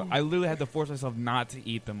 I literally had to force myself not to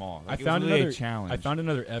eat them all. Like, I found it was really another a challenge. I found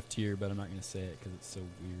another F tier, but I'm not gonna say it because it's so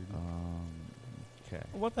weird. Okay.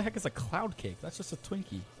 What the heck is a cloud cake? That's just a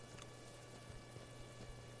Twinkie.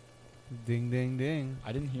 Ding, ding, ding.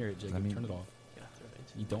 I didn't hear it, Jacob. I mean- Turn it off.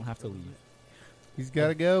 You don't have to leave. He's got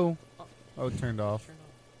to go. Oh, it turned off.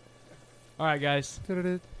 All right, guys.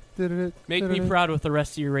 Make me proud with the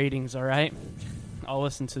rest of your ratings, all right? I'll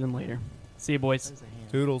listen to them later. See you, boys.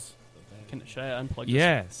 Toodles. Should I unplug this?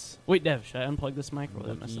 Yes. Wait, Dev, should I unplug this mic or will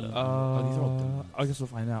that mess it up? Oh, these are all donuts. I guess we'll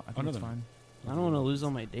find out. I think no, it's they're fine. I don't want to lose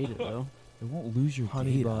all my data, though. It won't lose your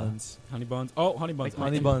Honey data. buns. Honey buns. Oh, honey buns. Like my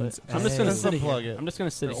Honey input. buns. I'm just going to Hey. sit Unplug here. it. I'm just going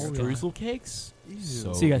to sit They're here. old. Streusel cakes. Ew.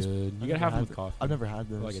 See you guys. Good. You I've gotta never have them had with coffee. I've never had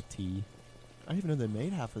those. Or like a tea. I didn't even know they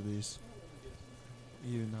made half of these.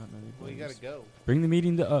 You not Nutty Well, you Buns. got to go. Bring the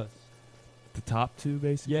meeting to us. The top two,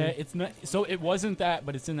 basically. Yeah, it's not. So it wasn't that,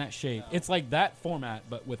 but it's in that shape. It's like that format,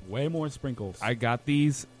 but with way more sprinkles. I got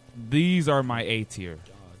these. These are my A tier God.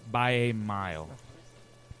 by a mile.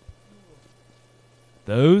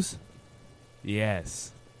 Those,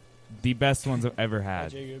 yes, the best ones I've ever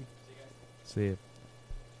had. Jacob. See it.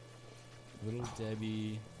 Little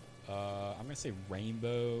Debbie. I'm gonna say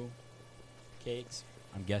rainbow cakes.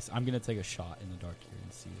 I'm gonna take a shot in the dark here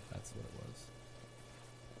and see if that's what it was.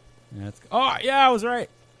 Yeah, oh yeah, I was right.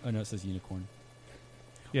 Oh no, it says unicorn.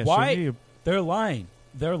 Yeah, Why? show me your- They're lying.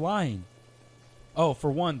 They're lying. Oh, for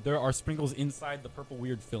one, there are sprinkles inside the purple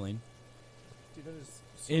weird filling. Dude, that is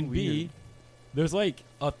so In B, weird. there's like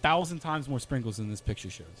 1,000 times more sprinkles than this picture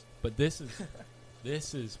shows. But this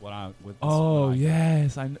is what I. What this, Oh what I got.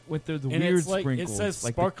 yes, I with the And weird it's like, sprinkles. It says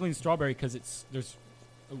like sparkling strawberry because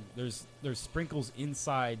there's sprinkles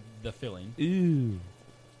inside the filling, ew.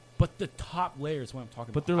 but the top layer is what I'm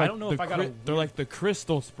talking But about. they're like I don't know if I got a they're weird- like the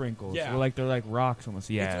crystal sprinkles. Yeah. They're like rocks almost.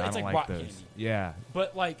 Yeah, It's I don't like like rock those. candy. Yeah,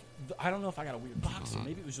 But like I don't know if I got a weird box or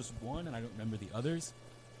maybe it was just one and I don't remember the others.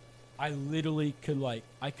 I literally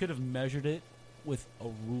I could have measured it with a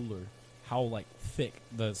ruler how like thick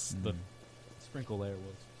the sprinkle layer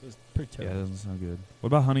was. It was pretty yeah, that terrible. doesn't sound good. What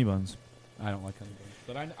about honey buns? I don't like honey buns,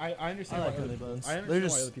 but I I understand like why honey other buns. I understand They're why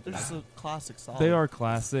just other people they're just like a classic solid. They are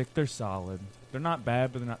classic. They're solid. They're not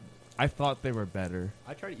bad, but they're not. I thought they were better.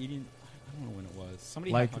 I tried eating. I don't know when it was.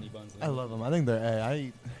 Somebody Like- had honey buns. I love them. I think they're A. I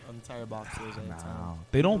eat an entire box of those every No, time.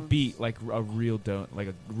 they don't beat like a real like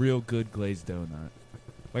a real good glazed donut.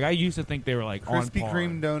 Like I used to think they were like Krispy on par,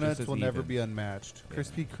 Kreme donuts just as will never even. be unmatched. Yeah.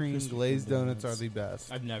 Krispy Kreme Krispy Kreme glazed donuts donuts. are the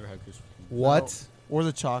best. I've never had Krispy Kreme. What? Or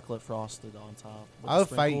the chocolate frosted on top. with I'll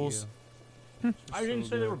the fight sprinkles. you. I didn't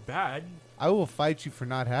say they were bad. I will fight you for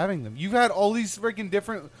not having them. You've had all these freaking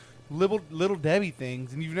different little Debbie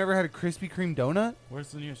things, and you've never had a Krispy Kreme donut.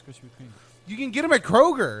 Where's the nearest Krispy Kreme? You can get them at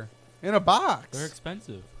Kroger in a box. They're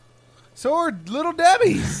expensive. So are Little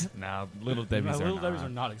Debbie's. Nah, little Debbie's Little are Debbie's not.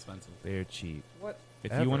 are not expensive. They're cheap. What?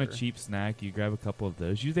 If you want a Ever. cheap snack, you grab a couple of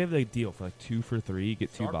those. Usually they have like deal for like 2 for $3. You get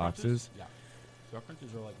 2 Star boxes. Crunches? Yeah. Star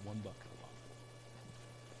Crunches are like $1 a box.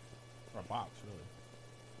 Or a box, really.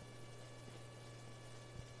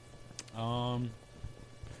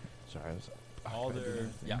 Sorry, I was. All their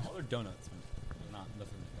donuts. They're not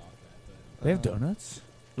nothing to dog at. They have donuts.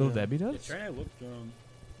 Little yeah. Debbie Yeah, does. Trey and I looked through 'em.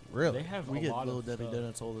 Really? They have We a get lot little of Debbie stuff.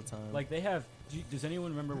 donuts all the time. Like they have. Does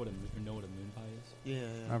anyone remember know what a moon pie is? yeah,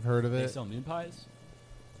 yeah. I've heard of They it. sell moon pies.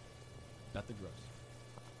 Not the gross.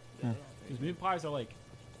 Yeah. Because moon pies are like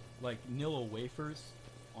Nilla wafers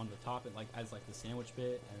on the top and like as like the sandwich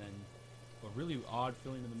bit, and then a really odd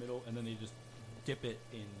filling in the middle, and then they just dip it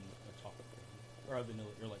in a chocolate filling or vanilla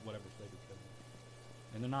or like whatever flavored filling.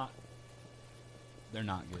 And they're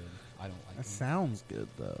not good. I don't like That them. sounds good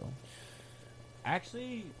though.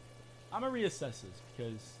 Actually, I'm gonna reassess this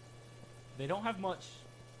because they don't have much,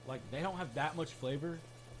 like they don't have that much flavor,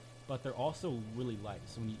 but they're also really light.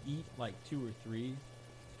 So when you eat like 2 or 3,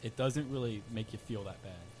 it doesn't really make you feel that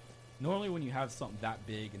bad. Normally, when you have something that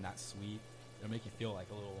big and that sweet, it'll make you feel like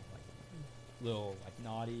a little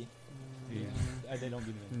naughty. Yeah, they don't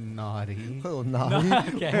do that. Naughty. Little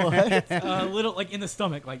naughty. Okay. What? Little like in the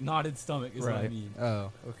stomach, like knotted stomach is what I Right. mean.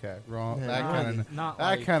 Oh, okay. Wrong. Yeah, that naughty. kind of Not that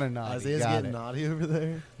like, kind of naughty. Isaiah's Got getting it. naughty over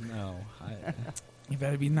there. no. You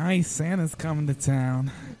better be nice. Santa's coming to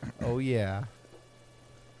town. Oh yeah.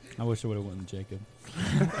 I wish I would have went with Jacob.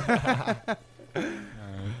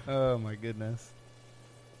 Oh my goodness.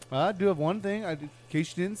 I do have one thing. In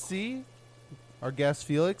case you didn't see, our guest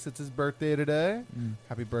Felix. It's his birthday today.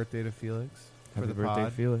 Happy birthday to Felix for Happy the birthday,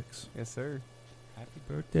 pod. Felix. Yes, sir. Happy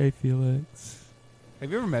birthday, Felix.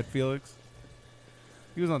 Have you ever met Felix?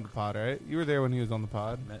 He was on the pod, right? You were there when he was on the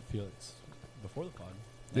pod. Met Felix before the pod.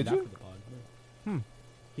 Did and you? After the pod.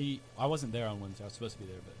 Yeah. I wasn't there on Wednesday. I was supposed to be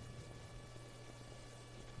there, but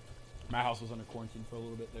my house was under quarantine for a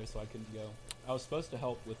little bit there, so I couldn't go. I was supposed to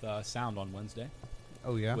help with sound on Wednesday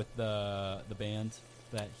Oh yeah. with the band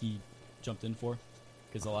that he jumped in for,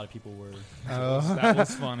 because a lot of people were. Oh. That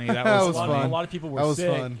was funny. That That was, was a lot, fun. A lot of people were That was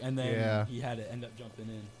sick, fun. and then Yeah. he had to end up jumping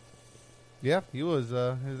in. Yeah, he was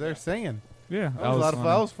there Yeah. singing. Yeah, That was a lot of fun.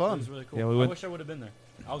 That was It fun. was really cool. Yeah, we I went- wish I would have been there.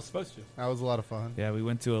 I was supposed to. That was a lot of fun. Yeah, we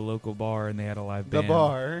went to a local bar and they had a live The band.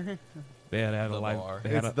 bar. They had a The live. bar. They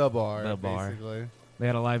had It's a, the bar. the bar. Basically. they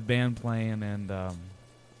had a live band playing, and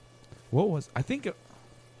what was I think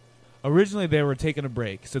originally they were taking a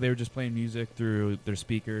break, so they were just playing music through their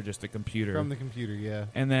speaker, just a computer. From the computer, yeah.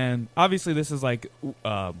 And then obviously this is like,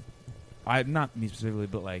 I not me specifically,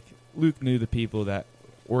 but like Luke knew the people that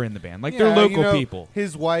were in the band, like they're Yeah, local you know, people.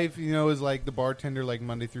 His wife, is like the bartender, like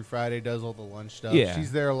Monday through Friday, does all the lunch stuff. Yeah.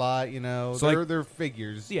 She's there a lot, So, like- they're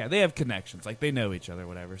figures. Yeah, they have connections, like they know each other,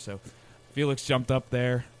 whatever. So Felix jumped up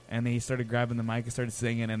there and he started grabbing the mic and started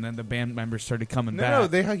singing, and then the band members started coming No,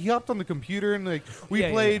 back. he hopped on the computer and like we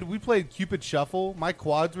Yeah, played Cupid Shuffle. My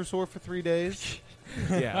quads were sore for 3 days.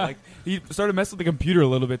 Yeah, like he started messing with the computer a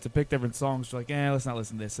little bit to pick different songs. We're like, let's not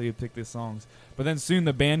listen to this. So you pick these songs. But then soon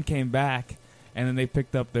the band came back, and then they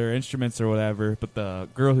picked up their instruments or whatever. But the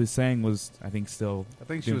girl who sang was, I think, still. I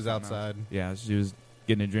think she doing was something outside. else. Yeah, she was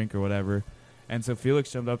getting a drink or whatever. And so Felix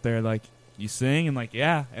jumped up there like, "You sing?" And like,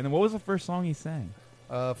 "Yeah." And then what was the first song he sang?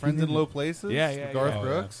 Friends in Low Places. Yeah, with yeah, Garth yeah. Oh, yeah.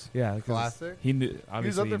 Brooks. Yeah, 'cause Classic. He knew. He was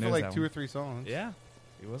Obviously, up there for knows like that 2 or one. 3 songs. Yeah,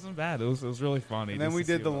 it wasn't bad. It was really funny. And then just we to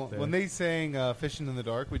see did the him up there. when they sang "Fishing in the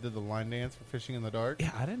Dark." We did the line dance for "Fishing in the Dark."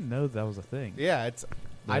 Yeah, I didn't know that was a thing. Yeah,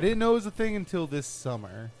 I didn't know it was a thing until this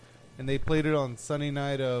summer, and they played it on Sunday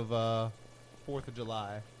night of 4th of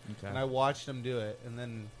July, Okay. and I watched them do it. And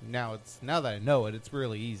then now that I know it, it's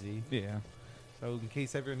really easy. Yeah. So in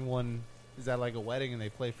case everyone is at like a wedding and they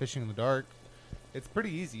play "Fishing in the Dark," it's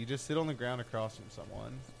pretty easy. You just sit on the ground across from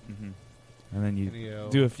someone, Mm-hmm. And then you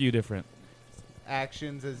and, do a few different.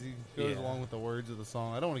 actions as he goes Yeah. along with the words of the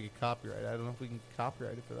song. I don't want to get copyrighted. I don't know if we can get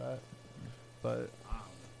copyrighted for that, but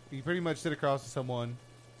you pretty much sit across to someone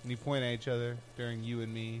and you point at each other during "You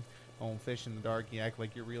and Me" on "Fish in the Dark." You act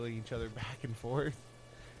like you're reeling each other back and forth,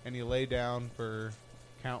 and you lay down for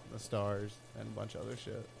 "Counting the Stars" and a bunch of other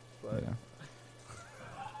shit. But Yeah.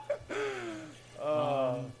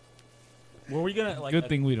 Were we gonna like? Good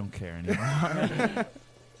thing we don't care anymore.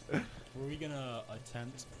 Were we gonna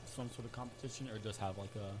attempt some sort of competition, or just have like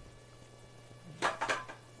a?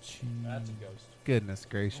 That's a ghost. goodness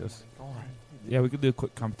gracious. Yeah, we could do a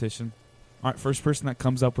quick competition. All right, first person that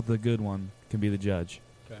comes up with a good one can be the judge.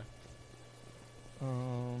 Okay.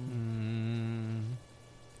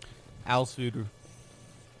 Al's food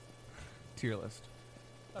tier list.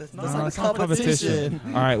 That's not- not it's a not competition.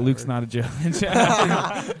 All right, Luke's not a judge.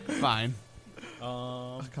 Fine.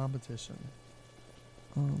 A competition.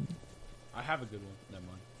 I have a good one. Never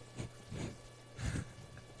mind.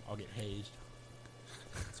 I'll get hazed.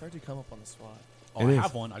 It's hard to come up on the spot. Oh, It I is.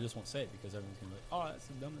 have one. I just won't say it because everyone's gonna be like, "Oh, that's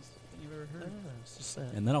the dumbest thing you've ever No, heard." no, no, just say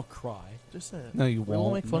it. And then I'll cry. Just say it. No, you We won't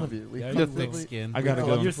won't. make fun No. of you. We Yeah, come you're Good thick completely- skin. I got a Oh,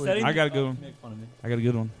 good one. You're setting I got a me good up one. to make fun of me. I got a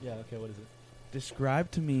good one. Yeah. Okay. What is it?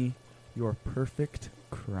 Describe to me your perfect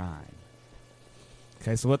crime.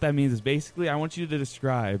 Okay, so what that means is basically I want you to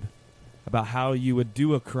describe about how you would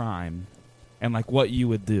do a crime and like what you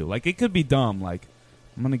would do. Like it could be dumb, like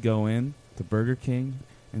I'm gonna go in to Burger King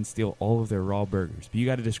and steal all of their raw burgers. But you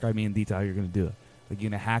gotta describe me in detail how you're gonna do it. Like you're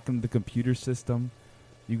gonna hack into the computer system,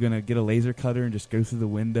 you're gonna get a laser cutter and just go through the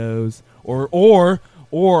windows, or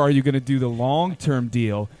are you gonna do the long term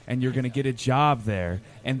deal and you're gonna get a job there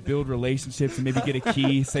and build relationships and maybe get a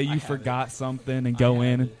key, say you forgot something and go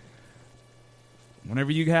in.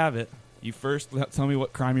 Whenever you have it. You first tell me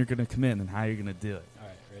what crime you're going to commit and how you're going to do it. All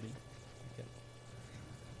right, ready? Okay.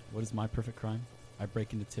 What is my perfect crime? I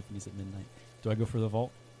break into Tiffany's at midnight. Do I go for the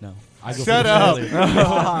vault? No. I go Shut for the up.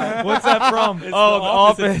 trailer. What's that from? It's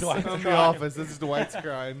Oh, The The Office. Office. It's Dwight's From The crime. Office. This is Dwight's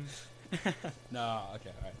crime. No, okay,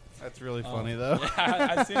 all right. That's really Um, funny though.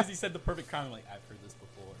 Yeah, as soon as he said the perfect crime, I'm like, I've heard this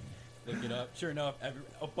before. Look it up. Sure enough,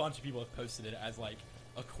 a bunch of people have posted it as like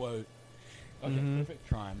a quote. Okay, Mhm. perfect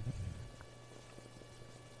crime.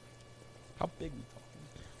 How big we talking?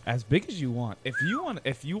 As big as you want. If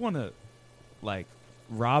you want to like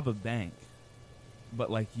rob a bank, but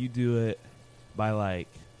like you do it by like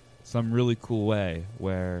some really cool way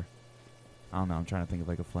where I don't know, I'm trying to think of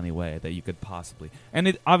like a funny way that you could possibly. And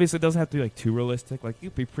it obviously doesn't have to be like too realistic. Like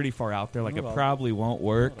you'd be pretty far out there. Like You know it what probably won't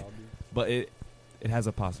work, You know what I'll do? but it has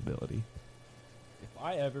a possibility. If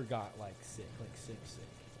I ever got like sick,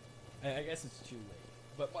 I guess it's too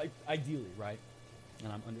late. But like ideally, right?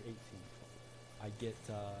 And I'm under 18. I get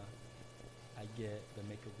the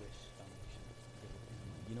Make-A-Wish Foundation.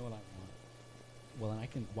 You know what I want? Well,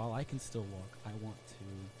 and while I can still walk, I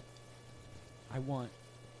want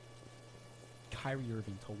Kyrie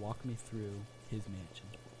Irving to walk me through his mansion.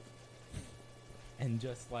 And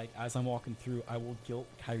just like as I'm walking through, I will guilt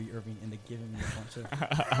Kyrie Irving into giving me a bunch of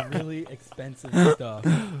really expensive stuff.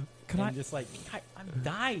 And just like, I'm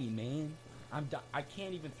dying, man. I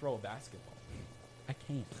can't even throw a basketball. I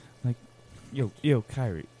can't. Yo,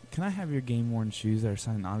 Kyrie, can I have your game worn shoes that are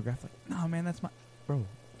signed and autographed? Like, no, man, that's my bro.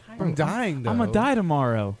 I'm dying though. I'm gonna die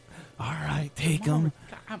tomorrow. All right, take them.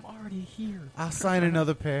 I'm already here. I'll sign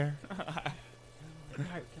another pair. Kyrie, can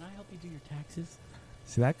I help you do your taxes?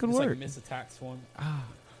 See, that could Just work. like miss a tax form.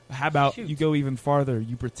 How about Shoot. you go even farther?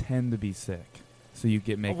 You pretend to be sick, so you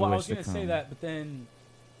get Make-A-Wish Well, I was to gonna come. say that, but then,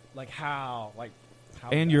 like how?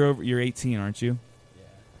 And you're 18, aren't you? Yeah.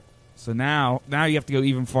 So now you have to go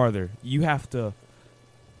even farther. You have to.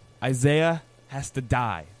 Isaiah has to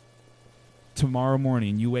die. Tomorrow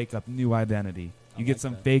morning, you wake up, new identity. You I get like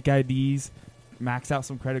some that. fake IDs, max out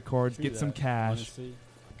some credit cards, True get some that, cash. Honestly,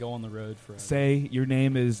 go on the road forever. Say your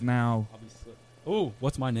name is now. I'll be slick. Oh,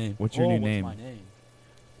 what's my name? What's your new name? What's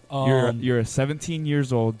my name? You're 17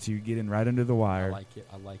 years old, so you get in right under the I wire. like it.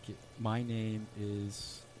 I like it. My name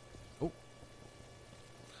is.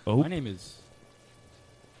 Oh, My name is.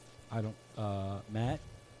 I don't.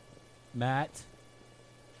 Matt.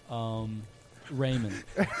 Raymond.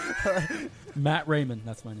 Matt Raymond.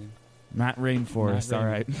 That's my name. Matt Rainforest. Matt All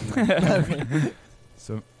right. Raymond.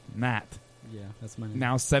 So Matt, Yeah, that's my name.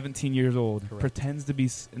 now 17 years old, Correct. pretends to be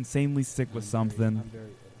insanely sick with something, I'm very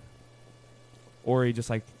ill. or he just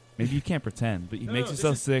like maybe you can't pretend, but he No, makes no, this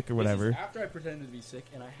himself is- sick or This is whatever. after I pretended to be sick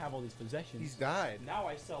and I have all these possessions. He's died. Now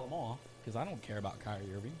I sell them off because I don't care about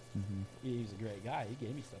Kyrie Irving. Mhm. He's a great guy. He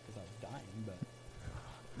gave me stuff because I was dying, but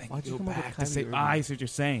Why'd you Go come up with back to Kyrie say, Irving? I see what you're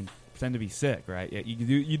saying. Pretend to be sick, right? Yeah,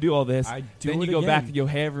 you do all this. I do then it you go back again. and go,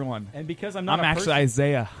 hey everyone, and because I'm not I'm a actually person,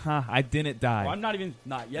 Isaiah. Huh? I didn't die. well, I'm not even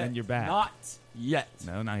not yet. Then you're back. Not yet.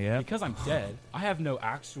 No, not yet. Because I'm dead, I have no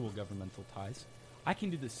actual governmental ties. I can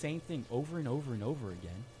do the same thing over and over and over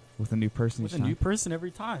again With a new person with each a new time. person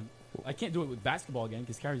every time. I can't do it with basketball again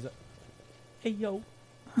because Kyrie's like, hey yo,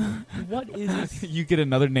 what is this? You get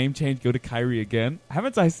another name change, go to Kyrie again.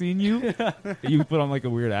 Haven't I seen you? You put on like a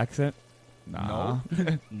weird accent. Nah.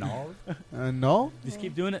 No. No. Just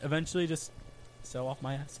keep doing it. Eventually, just sell off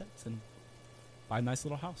my assets and buy a nice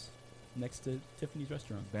little house next to Tiffany's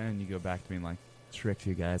restaurant. Then you go back to being like, tricked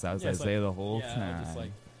you guys. I was Yeah, it's Isaiah like- the whole yeah, time. I'll just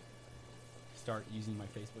like start using my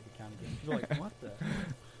Facebook account again. People are like, what the?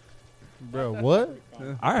 Bro, what?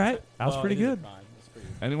 All right, that was Well, pretty it is a good. crime. It's pretty-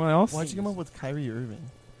 Anyone else? Why'd you come up with Kyrie Irving?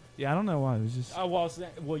 Yeah, I don't know why. It was just. Oh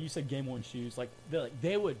well, you said game worn shoes. Like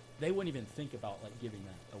they wouldn't even think about like giving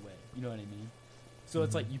that away. You know what I mean? So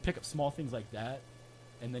it's Mhm. like you pick up small things like that,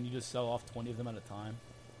 and then you just sell off 20 of them at a time,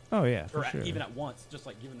 Oh yeah, for or sure. even at once, just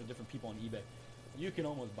like giving to different people on eBay. You can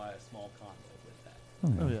almost buy a small condo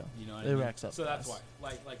with that. Oh yeah. You know what It I mean? racks up So that's why,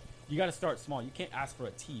 fast. like you got to start small. You can't ask for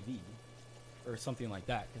a TV or something like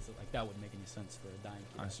that because like that wouldn't make any sense for a dying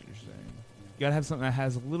kid. I see what you're saying. You know? You gotta have something that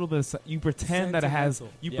has a little bit of. You pretend that it has.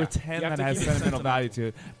 Sentimental. You Yeah. pretend You have that to it has keep it sentimental value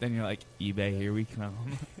sentimental. to it. Then you're like, eBay, here we come.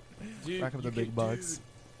 Dude, Rack up the you big could- bucks. dude,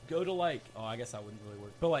 go to like, oh, I guess that wouldn't really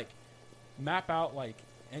work. But like, map out like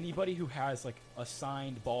anybody who has like a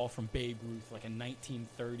signed ball from Babe Ruth, like a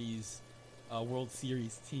 1930s World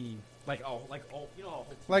Series team, like you know, a whole team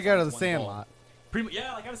Like out of the signs one ball. Sandlot. Pretty much,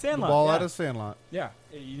 yeah, like out of The Sandlot. ball yeah. out of Sandlot. Yeah,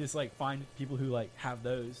 you just like find people who like have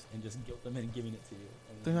those and just guilt them into giving it to you.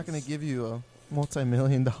 And They're not then going to give you a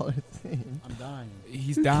multi-million-dollar thing. I'm dying.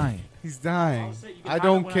 He's dying. He's dying. I'll say you can I have it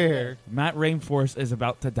don't when I'm care. Matt Rainforest is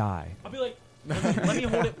about to die. I'll be like, let me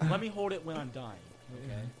hold it. Let me hold it when I'm dying.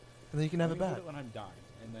 Okay. And then you can have Let it me hold back it when I'm dying,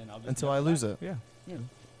 and then I'll just until give I it lose back. it. Yeah. Yeah.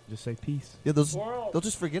 Just say peace. Yeah, Or, they'll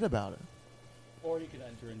just forget about it. or you could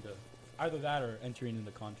enter into either that or entering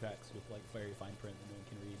into contracts with like very fine print that no one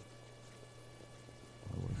can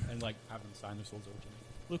read, and like have them sign their souls over to me.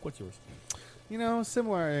 Look, what's yours? You know,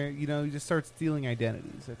 similar. You know, you just start stealing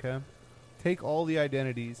identities. Okay, take all the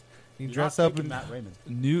identities. You You're dress not up taking in. Matt Raymond.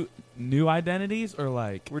 New identities or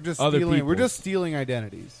like We're just other stealing. We're people's? just stealing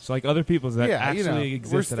identities. So like other people's that yeah, actually you know,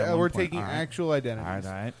 existed at one we're point. taking All right. actual identities.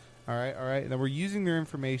 All right. All right, all right. And then we're using their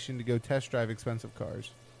information to go test drive expensive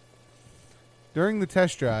cars. During the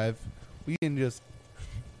test drive, we can just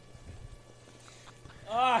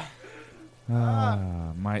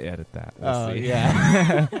Might edit that. We'll see.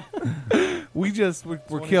 yeah. we're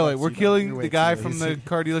killing. We're You're killing way the guy too from the lazy.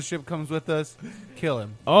 car dealership comes with us. Kill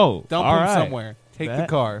him. Oh, Dump all him right. somewhere. Take the Bet.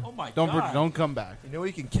 car. Oh my don't God. don't come back. You know what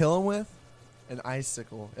you can kill him with? An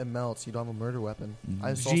icicle. It melts. You don't have a murder weapon. Mhm.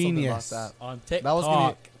 I saw something about Genius. that. On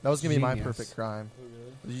TikTok. That was gonna be my Genius. perfect crime. Oh,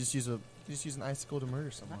 really? You just use an icicle to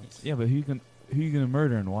murder someone. Nice. Yeah, but who you gonna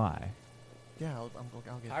murder and why? Yeah, I'll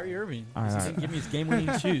get. Kyrie that. Irving. All He's right, gonna all right. give me his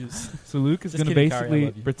game-winning shoes. So Luke is Just gonna kidding, Kyrie, I basically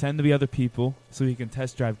love you. pretend to be other people so he can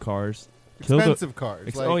test drive cars. Kill the- Expensive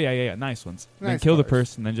cars. Like, oh yeah, nice ones. Then Nice kill the cars.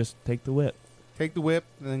 person, then just take the whip. Take the whip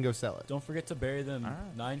and then go sell it. Don't forget to bury them All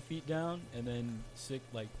right. 9 feet down, and then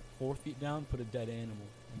 4 feet down, put a dead animal.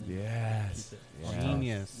 And then Yes. keep it. Yeah.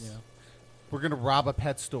 Genius. Yeah. We're gonna rob a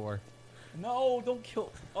pet store. No, don't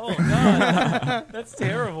kill. Oh God, that's And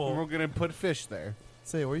terrible. we're gonna put fish there.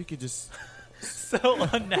 Say, or you could just. So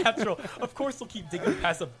unnatural. Of course, they'll keep digging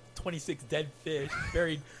past a 26 dead fish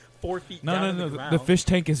buried 4 feet down in the No. ground. The fish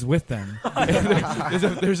tank is with them.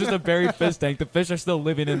 there's just a buried fish tank. The fish are still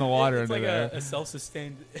living in the water It's under like there. a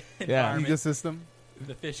self-sustained Yeah. environment. Ecosystem.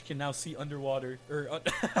 The fish can now see underwater or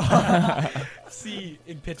see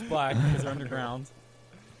in pitch black because they're underground.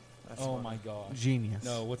 That's Oh funny. my god. Genius.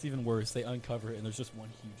 No, what's even worse, they uncover it and there's just one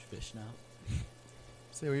huge fish now.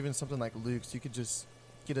 Say, or even something like Luke's. You could just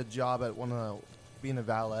get a job at being a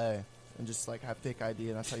valet and just like have fake ID,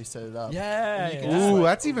 and that's how you set it up. Yeah. And you can yeah. just, Ooh, like,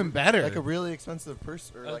 that's even better. Like a really expensive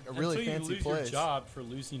person, or like a really Until fancy you lose place. your job for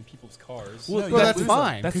losing people's cars. Well, well, you that's lose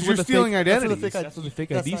fine That's because what you're the stealing fake- that's what the identities. fake That's what the fake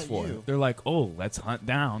That's ID's not for. you. They're like, oh, let's hunt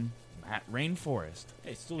down Matt Rainforest.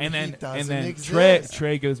 Hey, still And loses- then doesn't Trey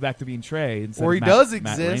exist. goes back to being Trey instead Or of he Matt, does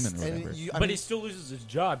Matt exist, Raymond or And whatever. you, I but mean, he still loses his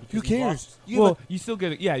job because who he cares? lost- You have You still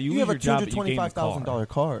get it. Yeah, you you have lose a your job, but you gain the $225,000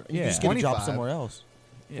 car. You Yeah. just get a job 25. somewhere else.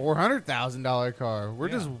 Yeah. $400,000 car. We're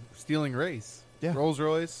Yeah. just stealing race. Yeah. Rolls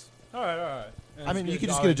Royce, All right. And I mean, just you could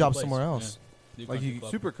just in get a new job place. somewhere else. Yeah. like New you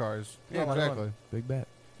club. supercars. Yeah, Yeah, why not? exactly. Big bet.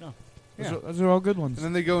 No. Yeah. Those are all good ones. And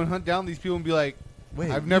then they go and hunt down these people and be like, Wait,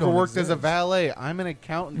 I've you never don't worked as a exist. valet. I'm an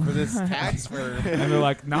accountant for this tax firm. And they're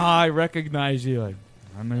like, nah, I recognize you. Like,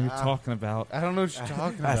 I don't know what you're Ah. talking about. I don't know what you're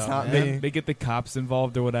talking That's about. not man. me. Then they get the cops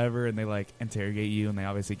involved or whatever, and they like interrogate you, and they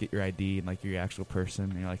obviously get your ID and like your actual person.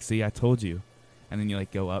 And you're like, see, I told you. And then you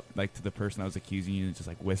like go up like to the person that was accusing you and just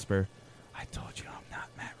like whisper, I told you I'm not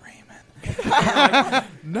Matt Raymond.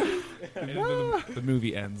 No. And then the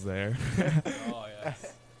movie ends there. Oh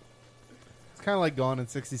yes. It's kind of like Gone in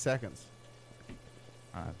 60 Seconds.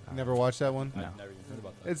 You never watched that one? No. I've never even heard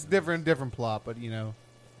about that. It's different plot, but you know,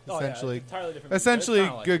 Oh, yeah, essentially, it's entirely different. essentially, It's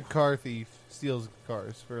kinda like- good car thief steals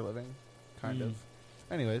cars for a living, kind Mm. of.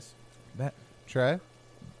 Anyways, That Trey.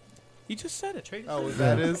 he just said it. Trade Oh,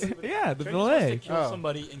 that is. Yeah, the Trade valet. is supposed to kill Oh.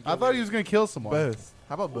 somebody and I go thought he there. was gonna kill someone. Both.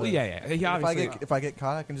 How about both? Well, yeah. He If I obviously. get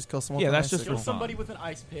caught, I can just kill someone. Yeah, with an that's just kill icicle. for somebody fun. with an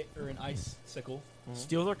ice pick or an icicle, Mhm.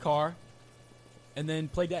 steal their car, and then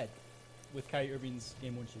play dead with Kyrie Irving's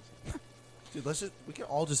game one shoes. Dude, we can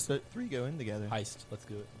all just three go in together. Heist. Let's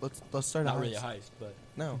do it. Let's start Not a really a heist. heist, but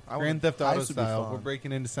No, Grand Theft Auto heist would be style. fun. We're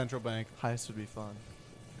breaking into Central Bank. Heist would be fun.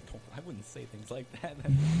 I wouldn't say things like that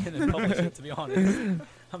and then publish it. To be honest,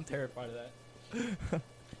 I'm terrified of that.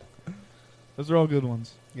 Those are all good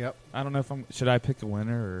ones. Yep. I don't know if I'm. Should I pick a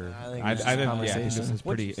winner or? Nah, I think I it's just didn't. Yeah, conversation. this is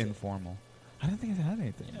What'd pretty you say? informal. I didn't think I had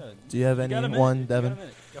anything. Yeah. Do you have You got a any minute. one, You got a Devin?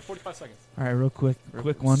 minute. You got 45 seconds. All right, real quick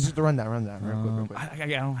one. Just a rundown, real quick. I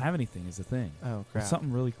don't have anything. Is the thing. Oh crap!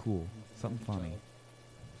 Something really cool. Something funny.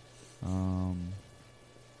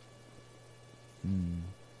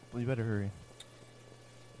 Well, you better hurry.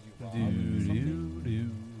 Would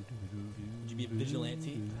you be a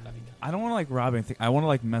vigilante? That'd be I don't want to like rob anything. I want to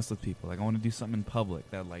like mess with people. Like I want to do something in public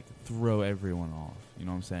that like throw everyone off. You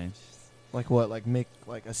know what I'm saying? Like what? Like make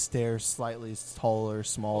like a stair slightly taller,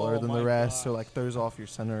 smaller Oh than my the rest, so gosh. like throws off your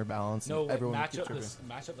center of balance. No, and like everyone match gets up tripping.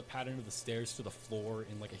 match up the pattern of the stairs to the floor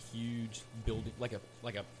in like a huge building, like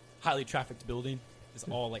a highly trafficked building. Is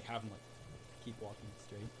all like having like keep walking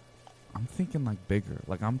straight. I'm thinking like bigger.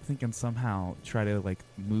 Like I'm thinking somehow try to like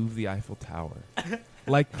move the Eiffel Tower.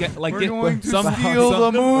 Like get going to somehow,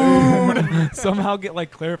 steal the moon. somehow get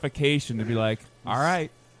like clarification to be like, all right,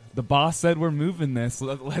 the boss said we're moving this.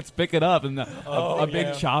 Let's pick it up, and a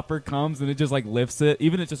big chopper comes and it just like lifts it.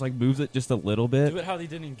 Even it just like moves it just a little bit. Do it how they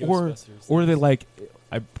did in Or Ghostbusters. or they like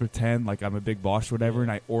I pretend like I'm a big boss or whatever,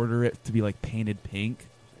 and I order it to be like painted pink,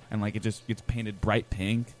 and like it just gets painted bright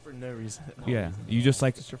pink. For no reason. Yeah, you just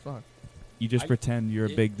like Just for fun. you just I- pretend you're a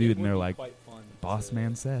It- big it dude, and would they're be like, quite fun boss to-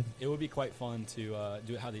 man said. It would be quite fun to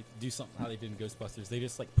do it how they do something how they did in Ghostbusters. They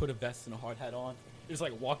just like put a vest and a hard hat on. They just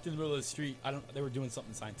like walked in the middle of the street. They were doing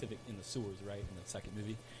something scientific in the sewers, right, in the second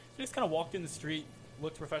movie. They just kind of walked in the street,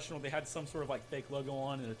 looked professional. They had some sort of like fake logo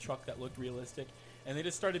on and a truck that looked realistic, and they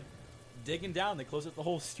just started digging down. They closed up the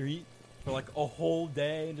whole street for like a whole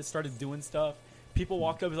day and just started doing stuff. People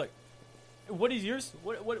walked up and was like, "What is yours?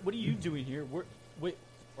 What are you doing here? Wait,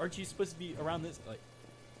 aren't you supposed to be around this?" Like,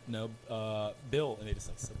 no, Bill, and they just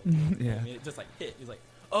like said that. Yeah. I mean, it just like hit. He's like,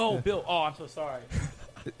 "Oh, Bill, oh, I'm so sorry."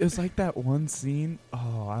 It was like that one scene.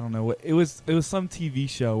 Oh, I don't know what it was. It was some TV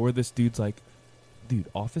show where this dude's like, "Dude,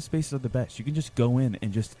 Office Spaces are the best. You can just go in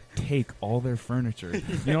and just take all their furniture."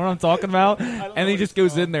 You know what I'm talking about? don't know And he what just it's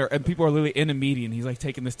goes called. in there, and people are literally in a meeting. And he's like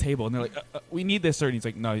taking this table, and they're like, "We need this, sir." And he's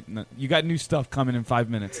like, "No, you got new stuff coming in 5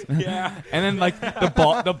 minutes." Yeah. And then like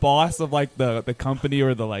the boss of like the company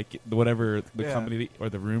or the like whatever the Yeah. company or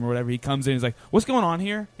the room or whatever, he comes in. He's like, "What's going on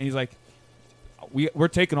here?" And he's like, We're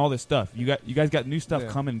taking all this stuff. You guys got new stuff Yeah.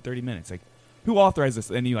 coming in 30 minutes. Like, who authorized this?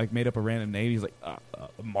 And he like made up a random name. He's like,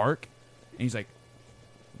 Mark. And he's like,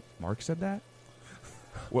 Mark said that?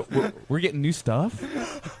 We're getting new stuff?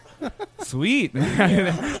 Sweet.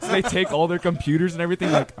 So they take all their computers and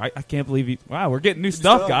everything. Like, I can't believe wow, we're getting new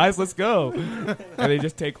stuff, guys. Let's go. And they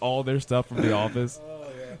just take all their stuff from the office. Oh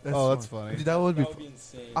yeah. That's funny. Dude, that would be. That would be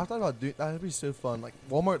insane. I thought about doing that. Would be so fun. Like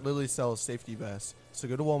Walmart literally sells safety vests. So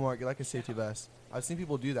go to Walmart, get like a safety vest. I've seen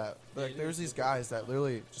people do that. But like, there's these guys that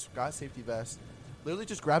literally just got safety vests, literally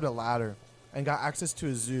just grabbed a ladder and got access to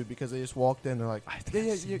a zoo because they just walked in. They're like,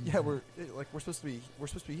 we're supposed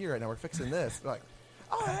to be here right now. We're fixing this. They're like,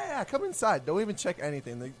 oh yeah, come inside. Don't even check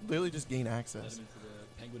anything. They literally just gain Let access. him into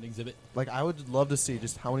the penguin exhibit. Like I would love to see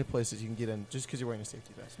just how many places you can get in just because you're wearing a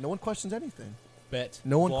safety vest. No one questions anything. Bet.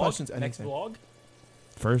 No one Vlog? questions Next anything. vlog.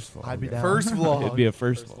 First vlog. I'd be yeah. down. First vlog. It'd be a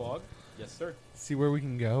first First vlog. vlog. Yes, sir. See where we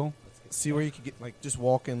can go. Let's get See where you could get like just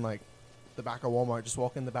walk in like the back of Walmart. Just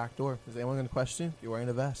walk in the back door. Is anyone going to question you? You're wearing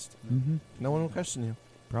a vest. Mm-hmm. No one will question you.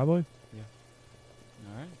 Probably.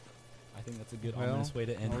 All right. I think that's a good Well, ominous way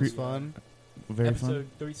to end. Always the, fun. Very episode fun.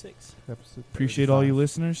 36. Episode Appreciate all you 35.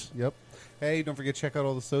 listeners. Yep. Hey, don't forget to check out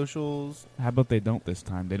all the socials. How about they don't this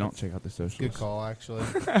time? They don't check out the socials. Good call, actually.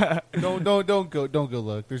 don't go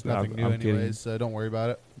look. There's No, nothing new I'm anyways, kidding. so don't worry about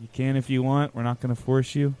it. You can if you want. We're not going to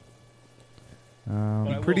force you. But I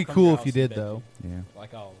will Pretty come to cool your if house you and did beg though. Yeah. you.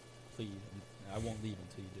 Like I'll plead. I won't leave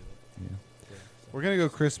until you do it. Yeah. Yeah, so. We're gonna go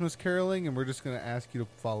Christmas caroling, and we're just gonna ask you to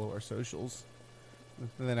follow our socials,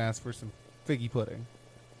 and then ask for some figgy pudding.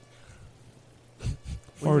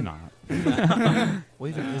 Or not. What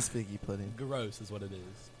even is figgy pudding? Gross is what it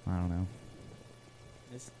is. I don't know.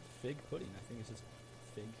 It's fig pudding. I think it's just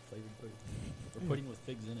fig flavored pudding. Or pudding with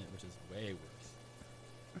figs in it, which is way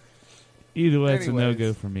worse. Either way, it's a Anyways.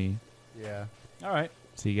 no-go for me. Yeah. All right.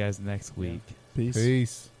 See you guys next week. Peace.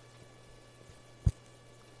 Peace.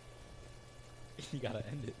 You gotta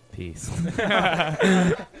end it. Peace. You gotta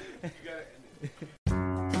end it.